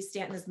was going to be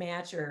statting his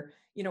match, or,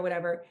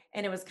 whatever.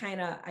 And it was kind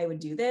of, I would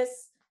do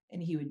this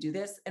and he would do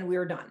this, and we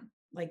were done.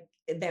 Like,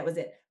 that was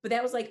it. But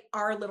that was like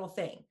our little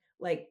thing.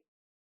 Like,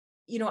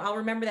 I'll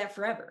remember that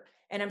forever.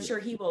 And I'm Yeah. sure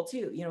he will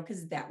too,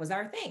 because that was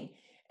our thing.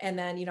 And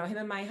then, him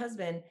and my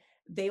husband,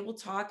 they will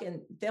talk,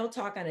 and they'll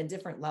talk on a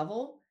different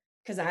level,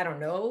 because I don't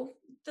know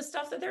the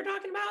stuff that they're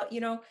talking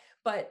about,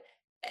 but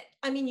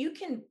I mean, you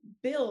can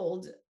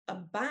build a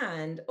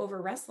bond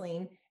over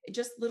wrestling,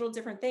 just little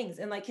different things.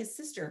 And like his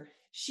sister,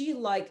 she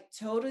like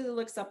totally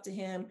looks up to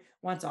him,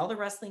 wants all the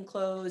wrestling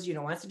clothes,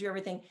 wants to do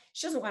everything.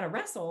 She doesn't want to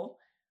wrestle,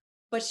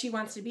 but she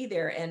wants to be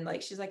there. And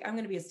like, she's like, I'm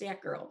going to be a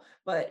stat girl.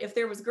 But if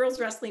there was girls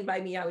wrestling by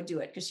me, I would do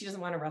it, because she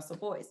doesn't want to wrestle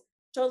boys.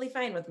 Totally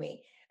fine with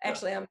me. Yeah.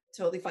 Actually, I'm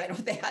totally fine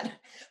with that.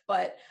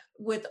 But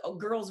with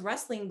girls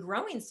wrestling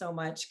growing so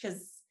much,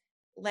 because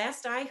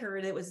last I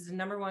heard, it was the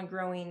number one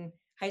growing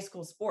high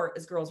school sport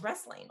is girls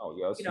wrestling. Oh,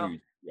 yeah. It's You know,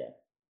 huge. Yeah.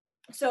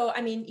 so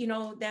I mean,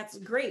 that's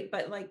great,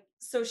 but like,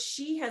 so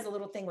she has a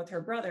little thing with her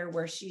brother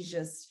where she's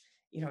just,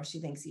 she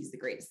thinks he's the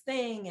greatest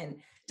thing, and it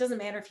doesn't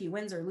matter if he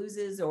wins or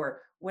loses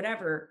or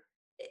whatever.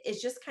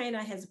 It's just kind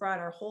of has brought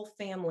our whole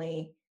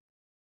family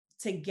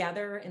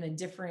together in a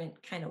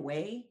different kind of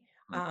way.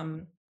 Mhm.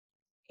 um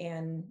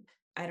and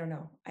I don't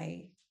know,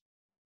 I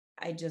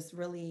just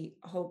really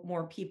hope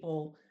more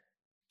people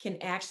can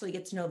actually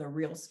get to know the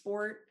real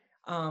sport.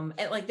 And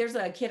like, there's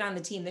a kid on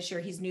the team this year,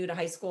 he's new to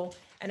high school,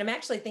 and I'm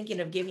actually thinking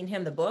of giving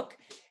him the book,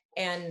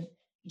 and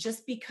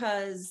just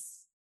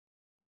because,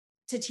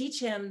 to teach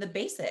him the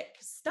basic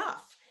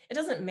stuff. It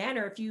doesn't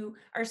matter if you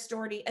are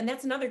sturdy, and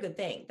that's another good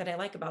thing that I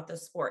like about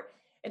this sport.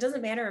 It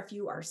doesn't matter if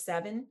you are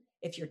 7,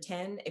 if you're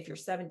 10, if you're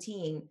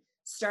 17,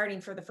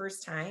 starting for the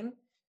first time,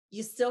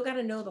 you still got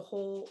to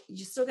know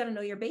you still got to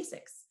know your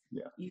basics.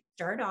 Yeah. You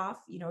start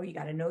off, you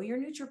got to know your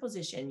neutral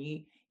position.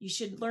 You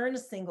should learn a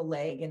single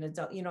leg and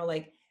adult,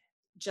 like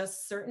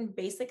just certain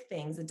basic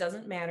things. It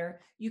doesn't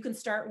matter. You can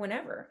start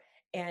whenever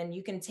and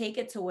you can take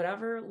it to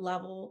whatever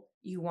level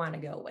you want to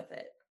go with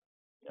it.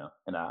 Yeah,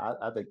 and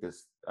I think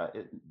that's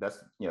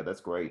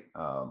that's great.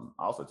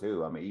 Also,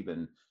 too, I mean,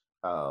 even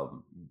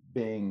um,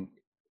 being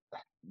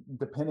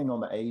depending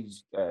on the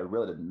age, it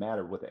really doesn't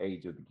matter what the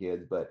age of the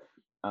kids, but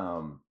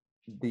um,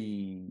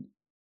 the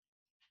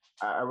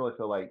I really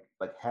feel like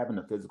having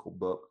a physical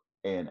book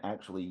and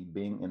actually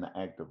being in the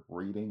act of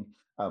reading,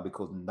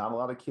 because not a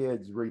lot of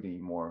kids read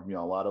anymore.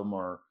 A lot of them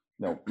are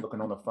looking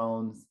on their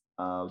phones,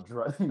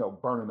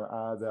 burning their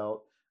eyes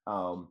out.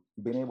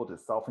 Being able to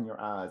soften your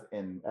eyes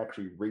and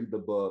actually read the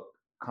book,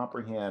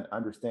 comprehend,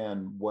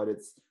 understand what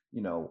it's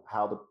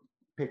how the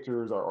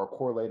pictures are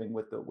correlating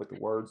with the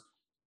words.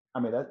 I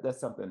mean that's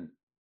something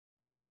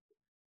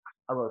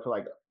I really feel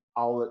like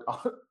all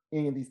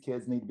any of these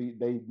kids need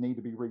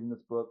to be reading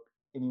this book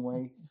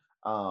anyway.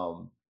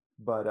 Um,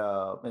 but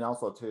and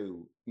also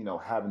too,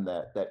 having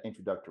that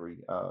introductory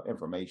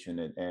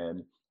information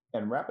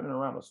and wrapping it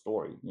around a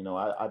story.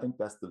 I think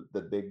that's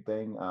the big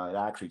thing.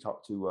 I actually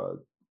talked to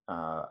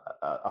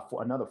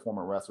another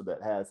former wrestler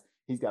that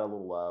he's got a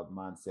little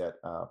mindset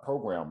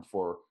program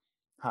for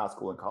high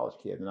school and college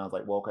kids, and I was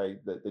like, well, okay,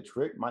 the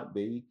trick might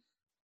be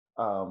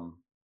um,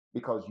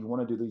 because you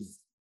want to do these.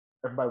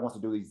 Everybody wants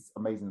to do these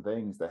amazing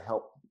things to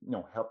help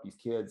these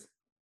kids.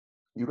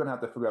 You're going to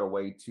have to figure out a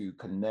way to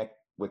connect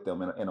with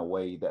them in a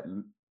way that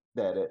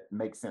it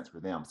makes sense for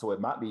them. So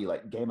it might be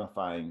like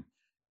gamifying,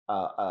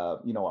 a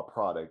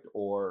product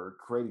or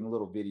creating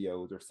little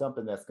videos or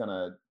something that's going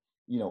to,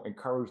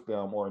 encourage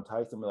them or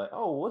entice them. Like,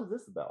 oh, what is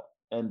this about?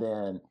 And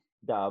then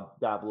dive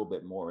a little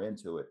bit more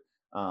into it.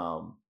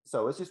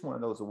 So it's just one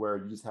of those where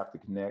you just have to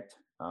connect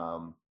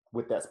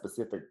with that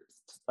specific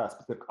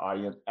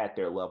audience at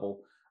their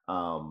level.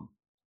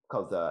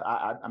 Because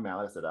I mean,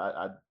 like I said,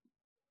 I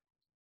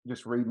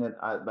just reading it.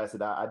 Like I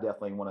said, I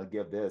definitely want to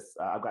give this.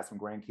 I've got some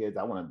grandkids.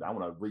 I want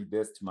to read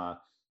this to my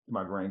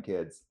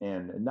grandkids,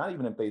 and not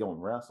even if they don't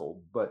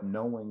wrestle, but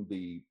knowing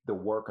the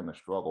work and the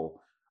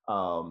struggle,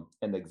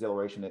 and the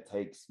exhilaration it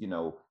takes,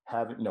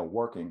 having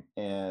working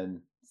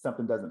and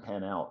something doesn't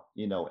pan out,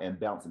 and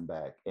bouncing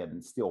back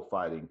and still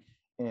fighting,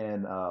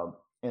 and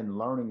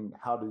learning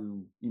how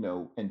to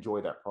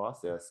enjoy that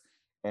process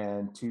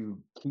and to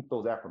keep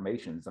those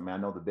affirmations. I mean, I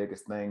know the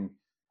biggest thing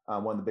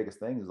one of the biggest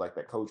things is like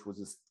that coach was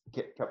just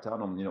kept telling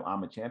them,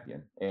 I'm a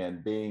champion,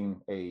 and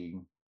being a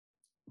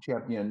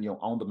champion,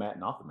 on the mat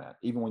and off the mat,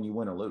 even when you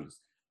win or lose.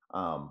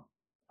 Um,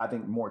 I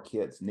think more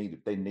kids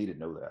need to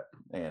know that,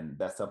 and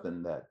that's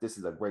something that this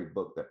is a great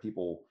book that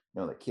people,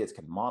 that kids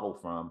can model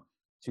from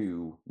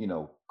to,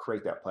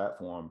 create that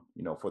platform,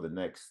 for the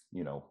next,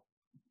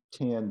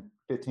 10,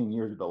 15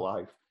 years of their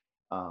life.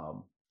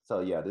 So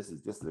yeah, this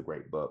is a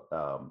great book.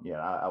 Yeah,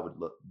 I would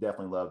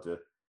definitely love to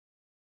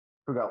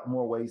figure out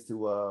more ways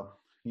to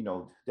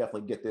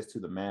definitely get this to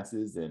the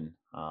masses. And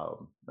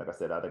like I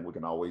said, I think we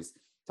can always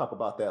talk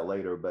about that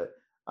later. But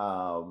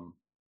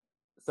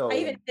so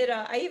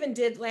I even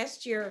did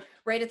last year,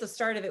 right at the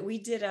start of it, we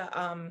did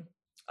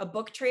a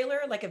book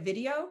trailer, like a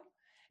video.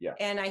 yeah,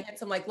 And I had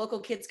some like local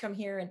kids come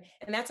here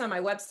and that's on my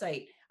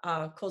website,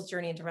 Cole's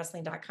Journey into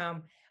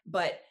Wrestling.com.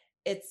 But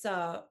it's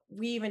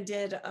we even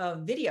did a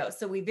video.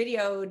 So we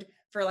videoed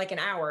for like an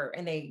hour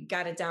and they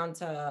got it down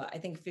to I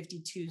think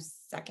 52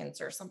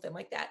 seconds or something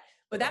like that.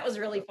 But that was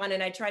really fun.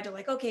 And I tried to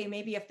like, okay,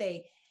 maybe if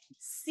they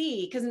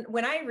see, because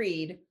when I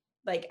read,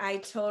 like I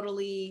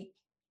totally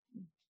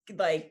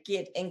like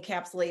get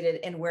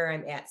encapsulated in where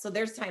I'm at. So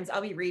there's times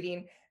I'll be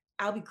reading,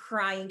 I'll be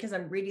crying because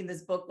I'm reading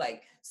this book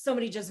like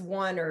somebody just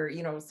won or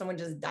someone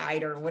just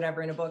died or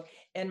whatever in a book.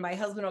 And my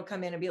husband will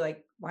come in and be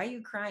like, "Why are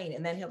you crying?"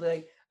 And then he'll be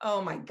like,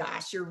 "Oh my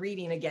gosh, you're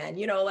reading again."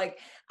 Like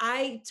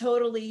I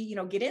totally,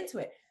 get into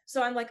it.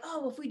 So I'm like,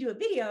 "Oh, if we do a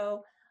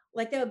video,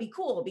 like that would be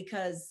cool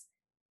because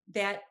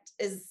that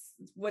is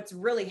what's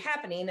really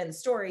happening in the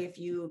story. If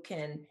you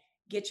can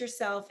get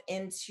yourself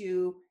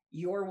into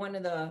you're one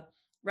of the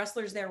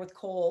wrestlers there with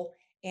Cole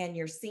and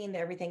you're seeing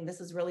everything, this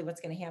is really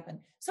what's going to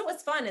happen." So it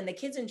was fun and the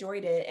kids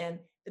enjoyed it. And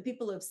the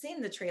people who have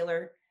seen the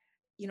trailer,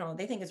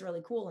 they think it's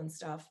really cool and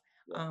stuff.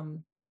 yeah.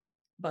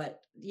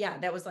 But yeah,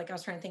 that was like, I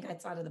was trying to think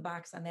outside of the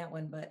box on that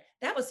one, but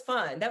that was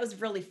fun. That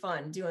was really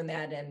fun doing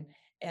that.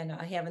 And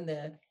having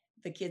the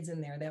kids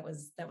in there, that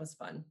was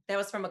fun. That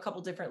was from a couple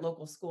different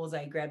local schools.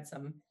 I grabbed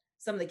some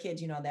of the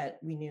kids, that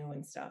we knew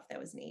and stuff. That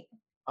was neat.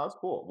 That's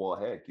cool. Well,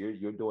 heck,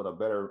 you're doing a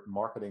better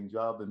marketing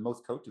job than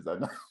most coaches I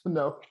know.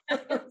 No.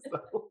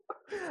 So,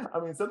 I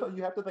mean, sometimes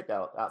you have to think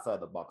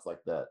outside the box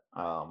like that.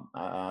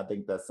 I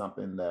think that's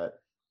something that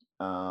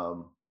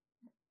um,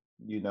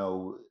 you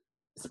know,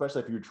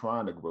 especially if you're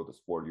trying to grow the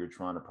sport, you're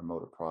trying to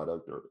promote a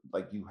product, or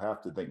like you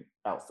have to think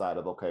outside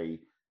of okay,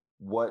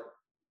 what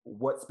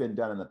what's been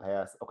done in the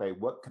past. Okay,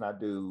 what can I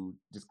do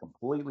just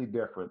completely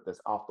different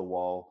that's off the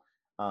wall,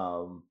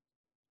 um,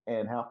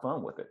 and have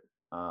fun with it.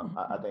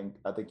 Mhm.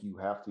 I think you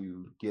have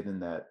to get in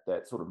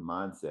that sort of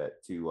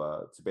mindset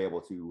to be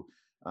able to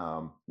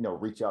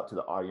reach out to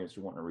the audience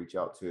you want to reach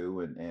out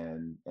to,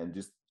 and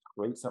just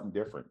create something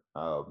different.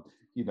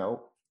 You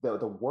know,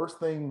 the worst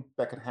thing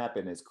that can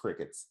happen is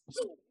crickets.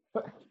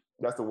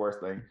 That's the worst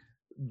thing.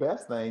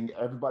 Best thing,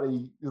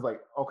 everybody is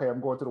like, okay,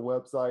 I'm going to the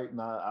website and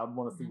I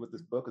want to see what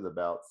this Mhm. book is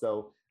about.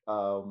 So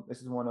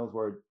this is one of those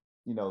where,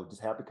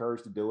 just have the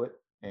courage to do it.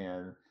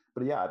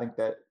 But yeah, I think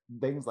that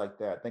things like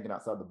that, thinking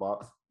outside the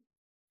box,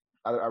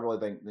 I really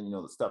think that,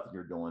 the stuff that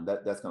you're doing,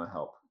 that's going to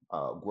help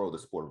grow the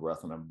sport of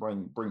wrestling and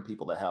bring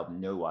people that have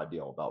no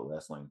idea about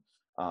wrestling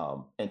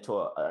into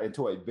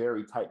a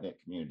very tight knit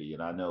community.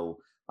 And I know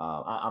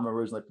I'm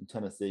originally from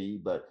Tennessee,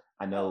 but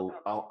I know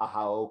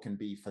Ohio can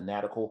be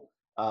fanatical.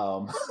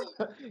 Um,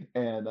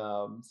 and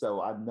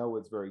so I know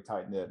it's very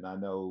tight knit, and I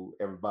know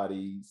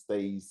everybody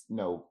stays,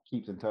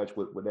 keeps in touch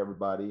with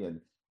everybody.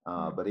 And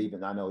but Mhm.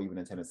 even I know even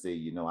in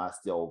Tennessee, I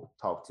still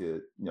talk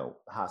to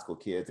high school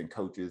kids and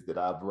coaches that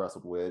I've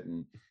wrestled with,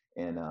 and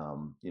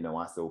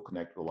I still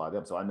connect with a lot of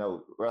them. So I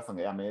know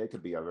wrestling. I mean, it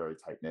could be a very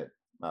tight knit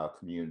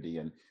community,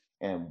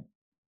 and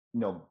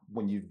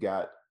when you've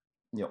got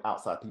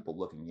outside people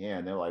looking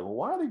in, they're like, well,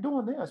 why are they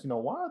doing this?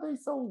 Why are they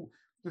so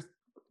just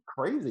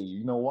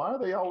crazy? Why are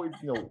they always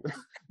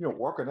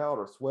working out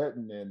or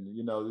sweating, and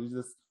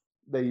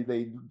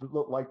they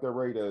look like they're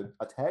ready to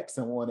attack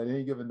someone at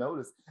any given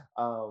notice.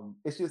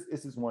 It's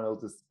just one of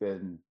those that's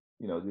been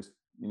just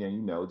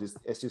just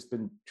it's just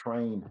been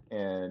trained,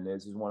 and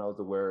it's just one of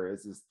those where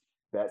it's just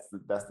that's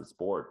the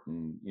sport,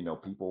 and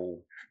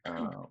people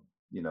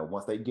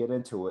once they get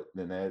into it,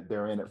 then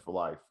they're in it for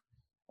life.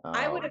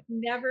 I would um have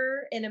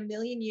never in a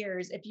million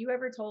years, if you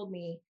ever told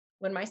me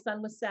when my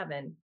son was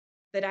 7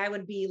 that I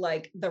would be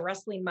like the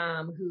wrestling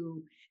mom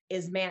who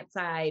is mat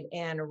side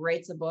and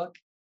writes a book,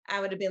 I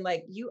would have been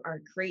like, you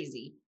are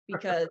crazy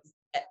because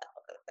uh,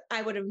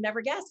 I would have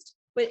never guessed.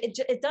 But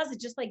it does, it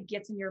just like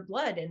gets in your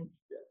blood.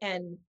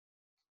 And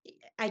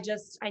I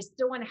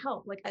still want to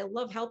help. Like I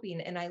love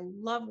helping and I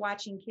love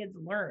watching kids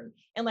learn.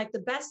 And like the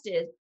best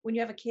is when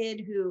you have a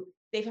kid who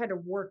they've had to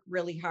work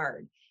really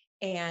hard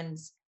and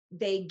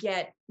they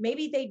get,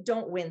 maybe they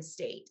don't win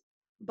state,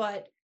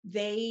 but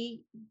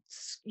they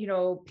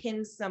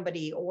pin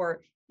somebody,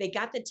 or they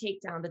got the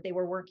takedown that they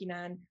were working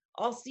on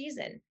all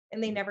season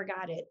and they never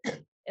got it.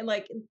 And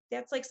like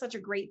that's like such a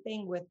great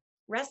thing with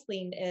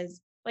wrestling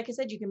is, like I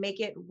said, you can make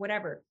it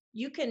whatever.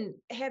 You can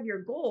have your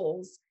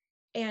goals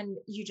and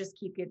you just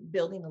keep it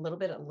building a little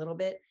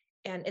bit,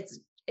 and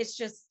it's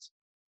just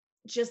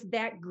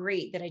that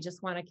great that I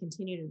just want to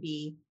continue to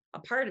be a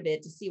part of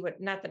it, to see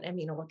what, not that, I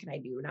mean, what can I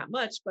do, not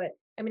much, but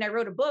I mean, I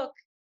wrote a book,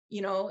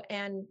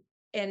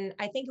 and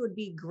I think it would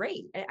be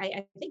great.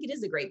 I think it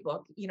is a great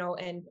book,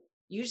 and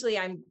usually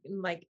I'm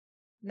like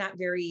not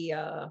very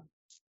I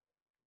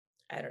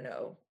don't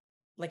know,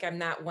 like I'm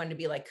not one to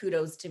be like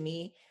kudos to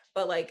me,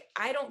 but like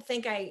I don't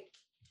think I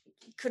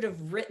could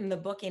have written the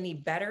book any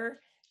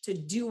better to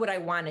do what I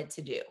wanted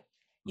to do.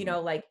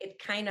 mhm. Like it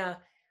kind of,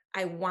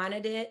 I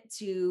wanted it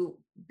to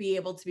be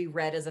able to be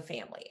read as a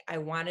family. I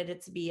wanted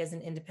it to be as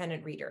an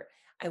independent reader.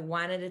 I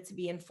wanted it to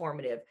be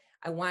informative.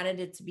 I wanted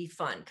it to be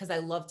fun because I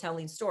love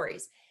telling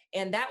stories.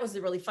 And that was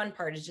the really fun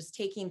part, is just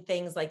taking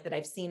things like that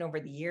I've seen over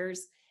the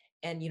years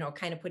and,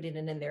 kind of putting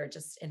it in there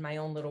just in my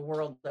own little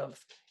world of,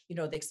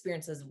 the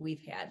experiences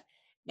we've had.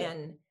 Yeah,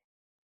 And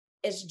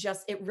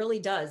it really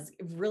does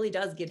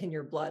get in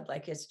your blood.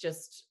 Like it's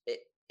just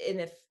and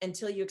if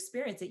until you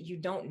experience it you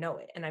don't know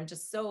it, and I'm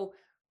just so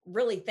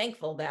really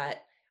thankful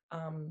that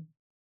um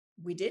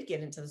we did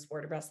get into the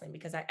sport of wrestling,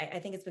 because I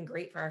think it's been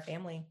great for our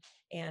family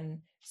and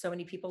so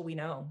many people we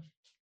know.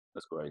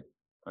 that's great.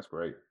 That's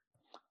great.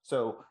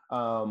 So,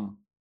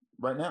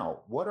 right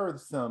now, what are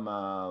some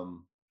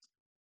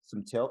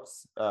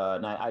tips?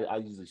 And I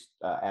usually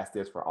ask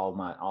this for all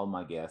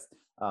my guests.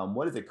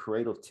 What is a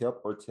creative tip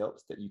or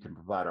tips that you can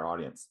provide our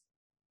audience?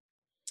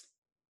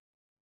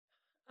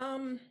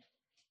 um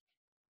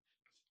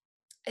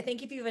I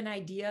think if you have an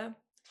idea,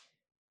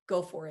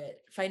 go for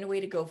it, find a way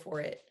to go for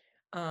it.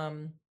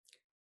 um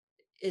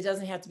it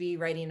doesn't have to be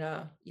writing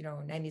a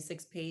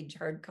 96 page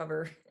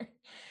hardcover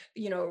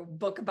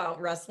book about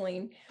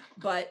wrestling,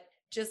 but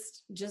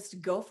just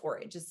go for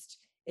it. Just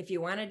if you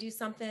want to do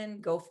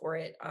something, go for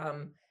it.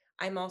 I'm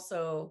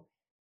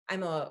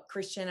a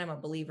Christian, I'm a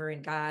believer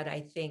in God. I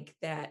think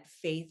that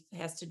faith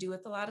has to do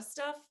with a lot of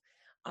stuff.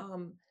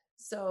 um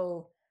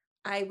so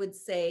I would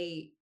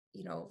say,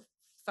 you know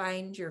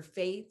find your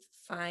faith,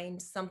 find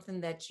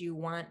something that you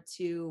want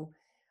to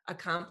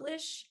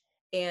accomplish,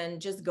 and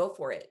just go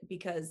for it,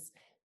 because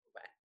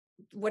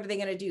what are they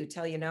going to do,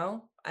 tell you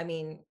no? I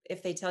mean,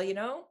 if they tell you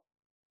no,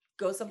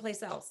 go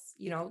someplace else.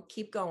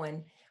 Keep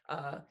going.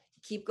 uh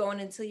Keep going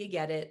until you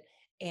get it,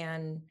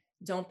 and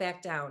don't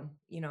back down.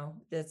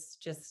 This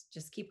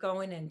just keep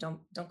going and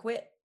don't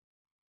quit.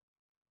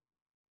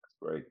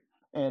 Great.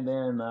 And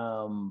then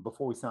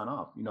before we sign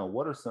off,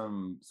 what are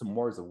some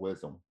words of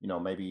wisdom?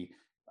 Maybe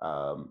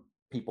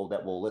people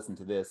that will listen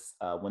to this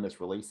when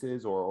this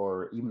releases,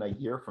 or even a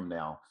year from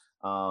now.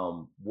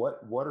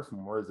 What are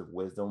some words of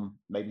wisdom,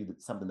 maybe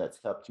something that's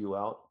helped you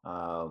out,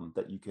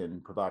 that you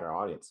can provide our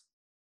audience?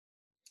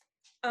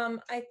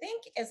 I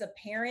think as a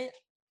parent,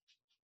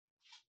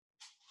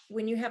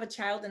 when you have a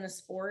child in a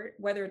sport,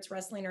 whether it's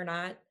wrestling or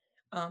not,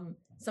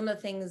 some of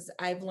the things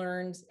I've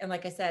learned, and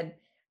like I said,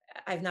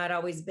 I've not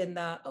always been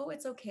the, oh,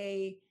 it's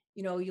okay,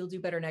 you'll do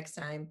better next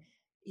time.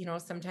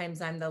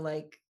 Sometimes I'm the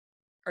like,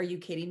 are you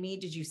kidding me?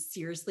 Did you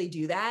seriously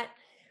do that?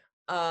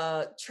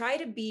 Try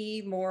to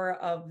be more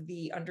of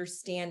the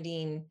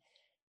understanding,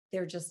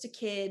 they're just a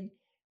kid,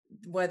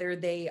 whether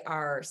they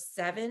are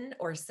 7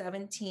 or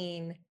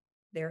 17,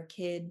 they're a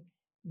kid,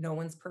 no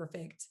one's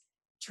perfect.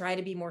 Try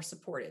to be more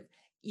supportive.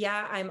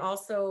 Yeah, I'm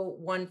also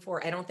one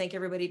for, I don't think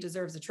everybody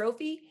deserves a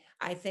trophy.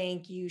 I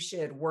think you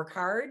should work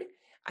hard.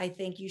 I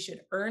think you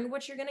should earn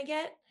what you're going to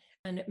get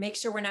and make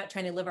sure we're not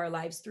trying to live our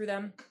lives through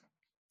them.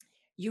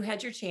 You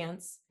had your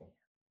chance.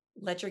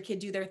 Let your kid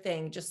do their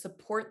thing. Just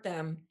support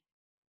them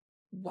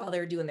while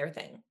they're doing their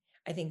thing.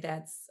 I think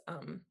that's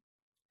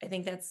I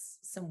think that's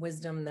some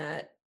wisdom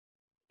that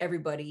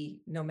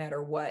everybody, no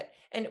matter what,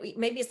 and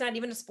maybe it's not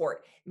even a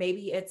sport.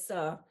 Maybe it's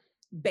a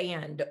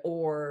band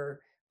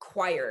or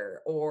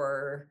choir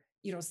or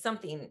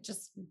something.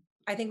 Just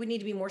I think we need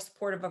to be more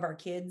supportive of our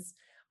kids,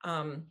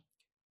 um,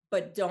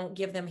 but don't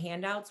give them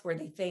handouts where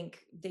they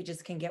think they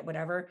just can get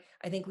whatever.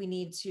 I think we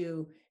need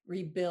to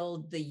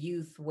rebuild the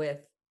youth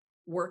with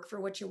work for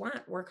what you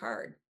want, work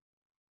hard.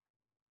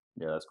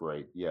 Yeah, that's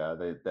great. Yeah,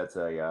 that's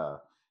a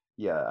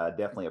yeah,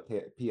 definitely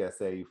a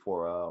PSA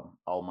for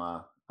all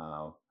my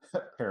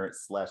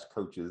parents slash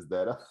coaches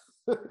that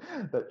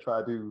that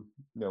try to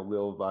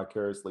live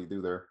vicariously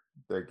through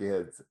their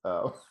kids.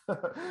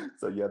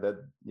 So yeah,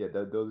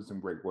 those are some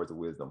great words of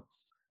wisdom.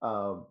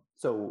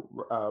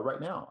 Right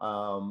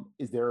now,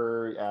 is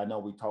there? I know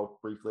we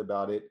talked briefly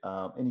about it.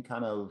 Any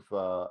kind of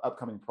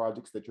upcoming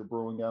projects that you're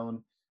brewing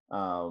on?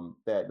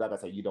 That, like I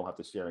said, you don't have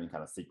to share any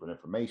kind of secret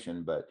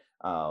information, but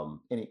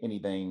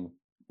anything,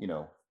 you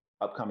know,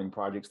 upcoming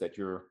projects that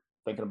you're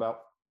thinking about?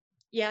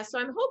 Yeah, so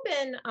I'm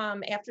hoping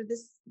after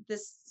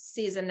this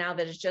season, now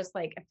that it's just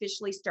like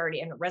officially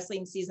starting, and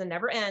wrestling season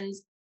never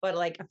ends, but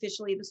like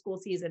officially the school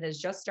season is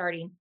just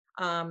starting.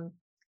 Um,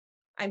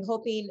 I'm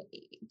hoping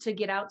to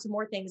get out to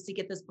more things, to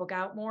get this book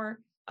out more.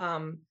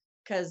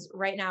 Because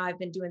right now I've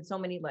been doing so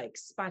many like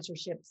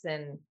sponsorships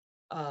and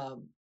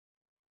um,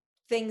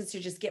 things to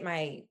just get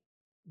my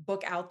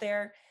book out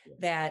there, Yeah.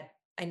 that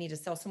I need to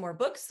sell some more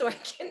books so I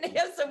can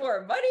have some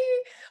more money.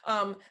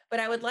 But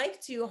I would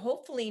like to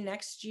hopefully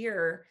next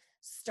year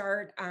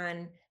start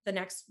on the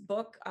next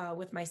book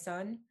with my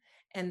son,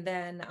 and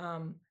then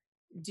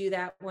do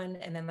that one.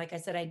 And then, like I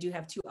said, I do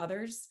have two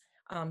other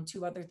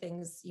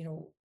things.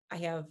 I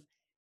have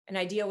an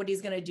idea what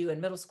he's going to do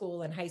in middle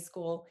school and high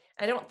school.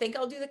 I don't think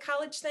I'll do the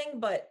college thing,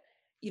 but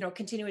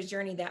continue his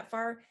journey that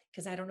far,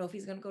 because I don't know if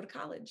he's going to go to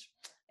college.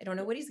 I don't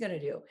know what he's going to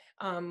do,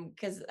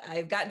 because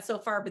I've gotten so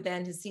far, but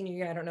then his senior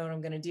year, I don't know what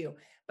I'm going to do.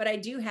 But I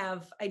do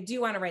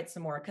want to write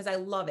some more because I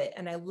love it.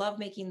 And I love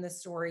making this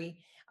story.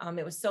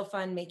 It was so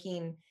fun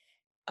taking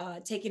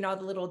all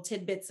the little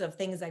tidbits of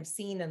things I've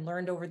seen and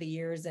learned over the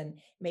years and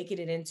making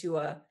it into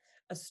a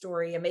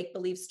story, a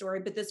make-believe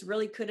story. But this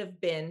really could have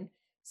been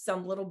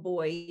some little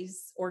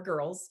boys or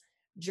girls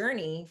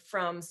journey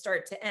from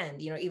start to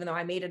end, even though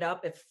I made it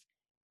up. If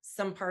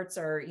some parts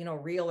are,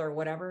 real or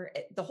whatever,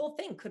 the whole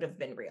thing could have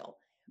been real.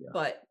 Yeah.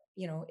 But,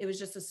 it was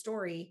just a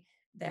story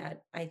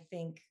that I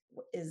think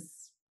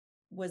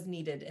was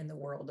needed in the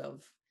world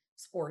of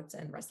sports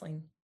and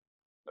wrestling.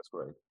 That's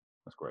great.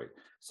 That's great.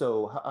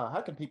 So,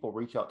 how can people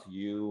reach out to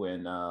you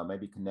and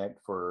maybe connect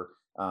for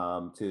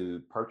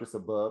to purchase a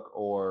book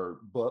or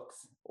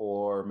books,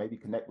 or maybe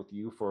connect with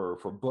you for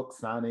book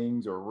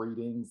signings or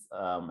readings?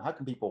 How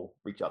can people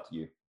reach out to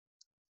you?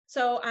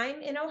 So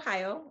I'm in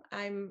Ohio.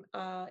 I'm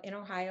in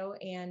Ohio,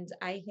 and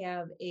I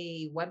have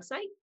a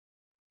website,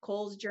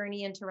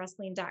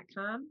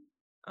 colesjourneyintowrestling.com.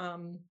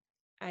 Um,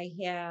 I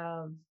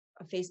have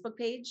a Facebook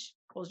page,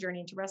 Cole's Journey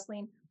into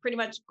Wrestling. Pretty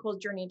much Cole's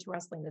Journey into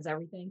Wrestling is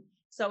everything.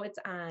 So it's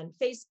on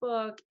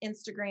Facebook,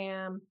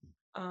 Instagram,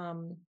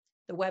 um,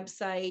 the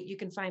website. You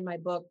can find my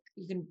book.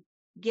 You can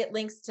get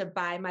links to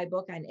buy my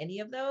book on any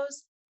of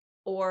those,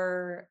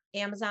 or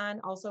Amazon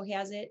also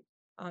has it.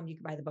 You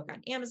can buy the book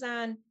on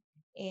Amazon.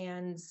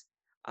 And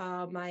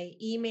my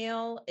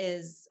email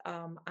is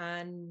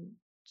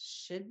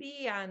should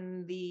be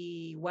on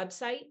the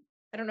website.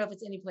 I don't know if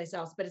it's anyplace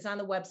else, but it's on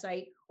the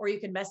website, or you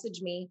can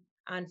message me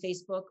on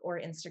Facebook or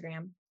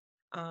Instagram.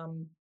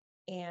 Um,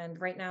 and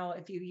right now,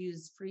 if you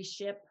use free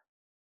ship,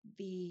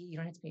 you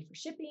don't have to pay for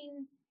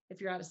shipping if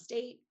you're out of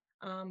state.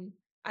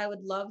 I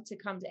would love to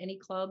come to any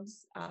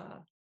clubs.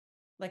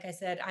 Like I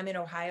said, I'm in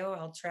Ohio.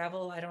 I'll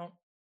travel. I don't,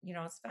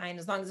 it's fine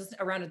as long as it's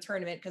around a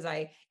tournament, because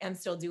I am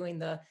still doing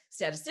the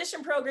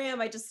statistician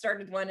program. I just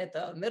started one at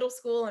the middle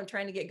school. I'm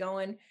trying to get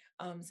going.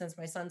 Since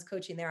my son's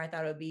coaching there, I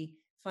thought it would be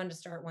fun to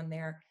start one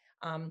there.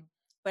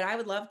 But I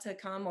would love to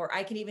come, or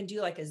I can even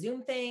do like a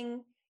Zoom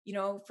thing,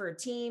 for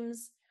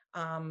teams.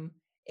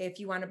 If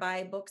you want to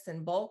buy books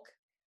in bulk,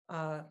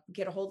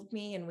 get a hold of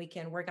me and we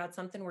can work out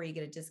something where you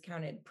get a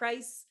discounted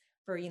price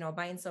for,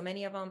 buying so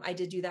many of them. I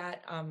did do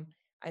that.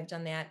 I've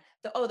done that.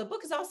 The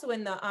book is also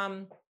in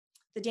the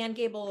Dan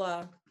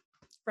Gable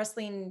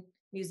Wrestling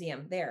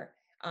Museum there.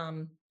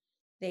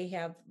 They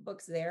have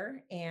books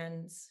there,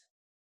 and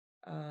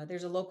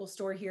there's a local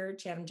store here,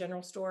 Chatham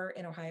General Store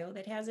in Ohio,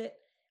 that has it.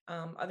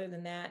 Other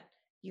than that,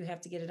 you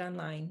have to get it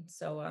online.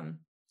 So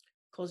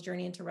Cole's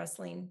Journey into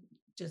Wrestling,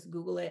 just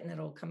Google it and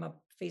it'll come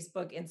up.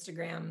 Facebook,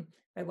 Instagram,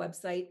 my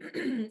website,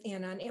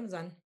 and on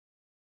Amazon.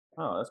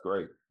 Oh, that's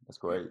great. That's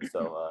great.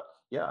 So,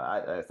 yeah,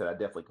 I said I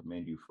definitely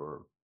commend you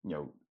for,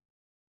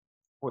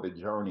 for the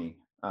journey,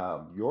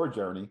 your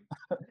journey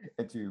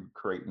into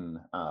creating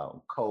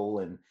Cole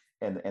and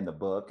the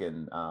book.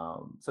 And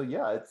so,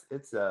 yeah,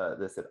 it's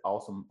this an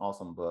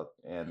awesome book,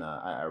 and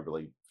I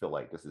really feel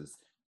like this is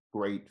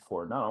great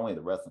for not only the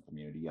wrestling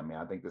community. I mean,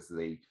 I think this is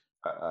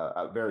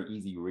a very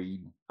easy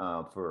read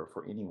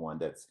for anyone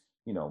that's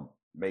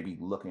maybe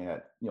looking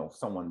at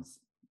someone's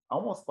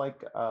almost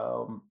like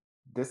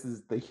this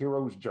is the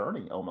hero's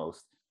journey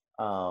almost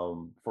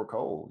for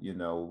Cole.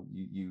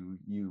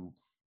 You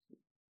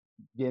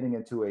getting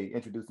into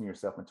introducing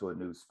yourself into a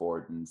new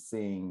sport and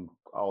seeing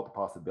all the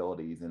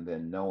possibilities, and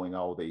then knowing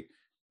all the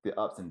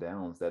ups and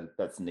downs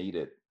that's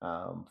needed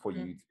for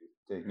you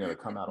to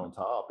come out on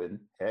top. And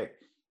heck,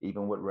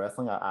 even with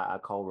wrestling, I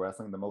call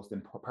wrestling the most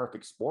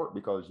imperfect sport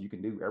because you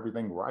can do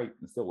everything right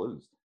and still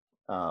lose.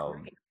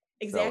 Right.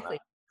 Exactly.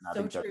 I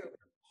So think true.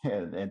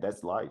 and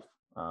that's life.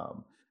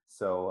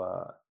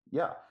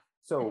 Yeah.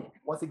 So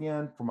once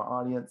again, for my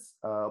audience,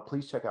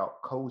 please check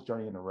out Cole's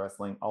Journey into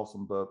Wrestling.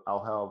 Awesome book.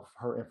 I'll have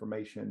her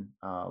information,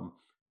 how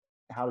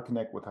to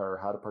connect with her,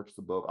 how to purchase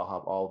the book. I'll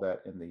have all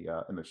that in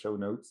the show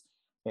notes.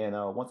 And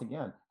once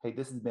again, hey,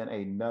 this has been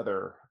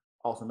another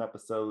awesome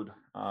episode.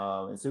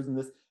 And Susan,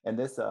 this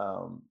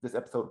episode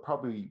will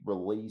probably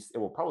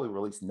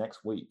release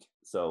next week.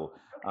 So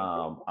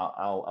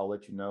I'll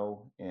let you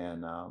know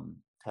and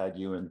tag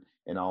you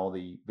in all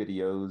the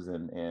videos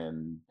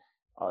and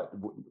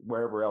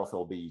wherever else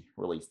it'll be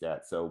released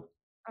at. So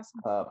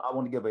Awesome. I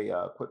want to give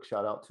a quick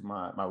shout out to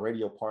my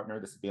radio partner.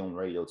 This is Beyond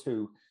Radio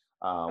 2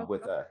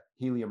 with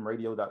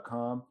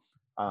heliumradio.com.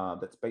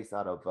 That's based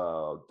out of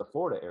the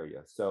Florida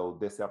area. So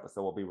this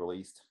episode will be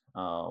released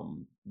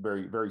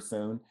very, very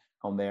soon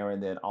on there.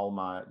 And then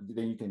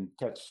then you can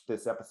catch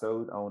this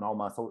episode on all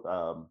my,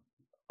 on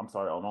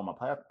all my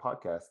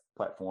podcast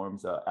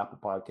platforms, Apple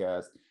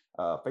Podcasts,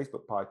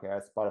 Facebook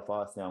Podcasts,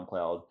 Spotify,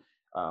 SoundCloud.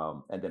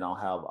 And then I'll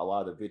have a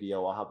lot of the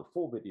video. I'll have the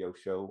full video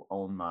show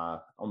on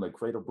the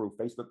Creative Brew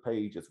Facebook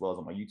page, as well as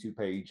on my YouTube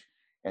page.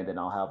 And then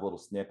I'll have little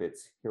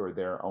snippets here or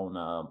there on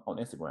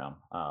Instagram,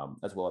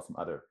 as well as some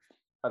other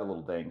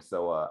little things.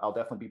 So I'll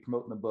definitely be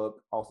promoting the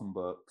book. Awesome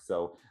book.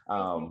 So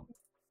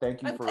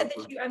thank you.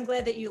 I'm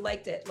glad that you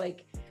liked it.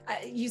 Like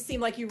you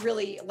seem like you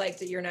really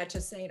liked it. You're not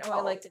just saying, "Oh,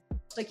 I liked it."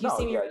 Like you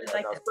really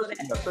liked it.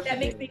 So that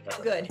makes me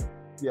feel good.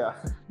 Yeah.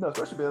 No,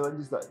 especially being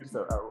just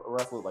a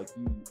wrestler like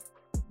you.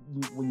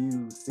 When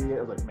you see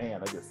it, it's like,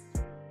 man,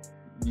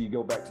 you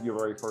go back to your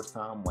very first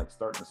time, like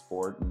starting the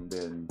sport, and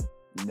then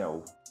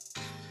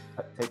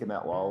taking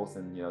that loss,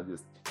 and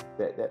just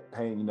that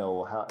pain,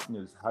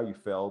 how you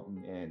felt,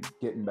 and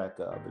getting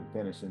back up and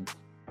finishing.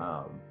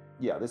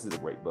 Yeah, this is a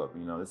great book.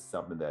 This is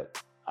something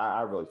that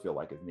I really feel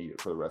like is needed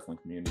for the wrestling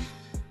community,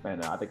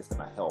 and I think it's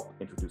going to help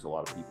introduce a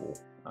lot of people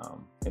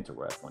into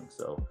wrestling.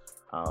 So.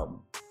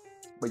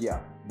 But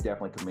yeah,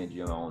 definitely commend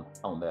you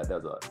on that.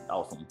 That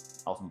was an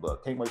awesome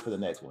book. Can't wait for the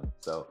next one.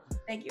 So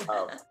thank you.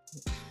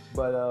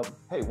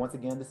 Hey, once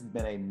again, this has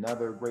been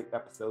another great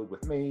episode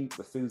with me,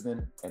 with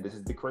Susan, and this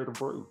is the Creative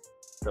Brew.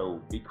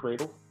 So be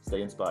creative,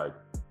 stay inspired.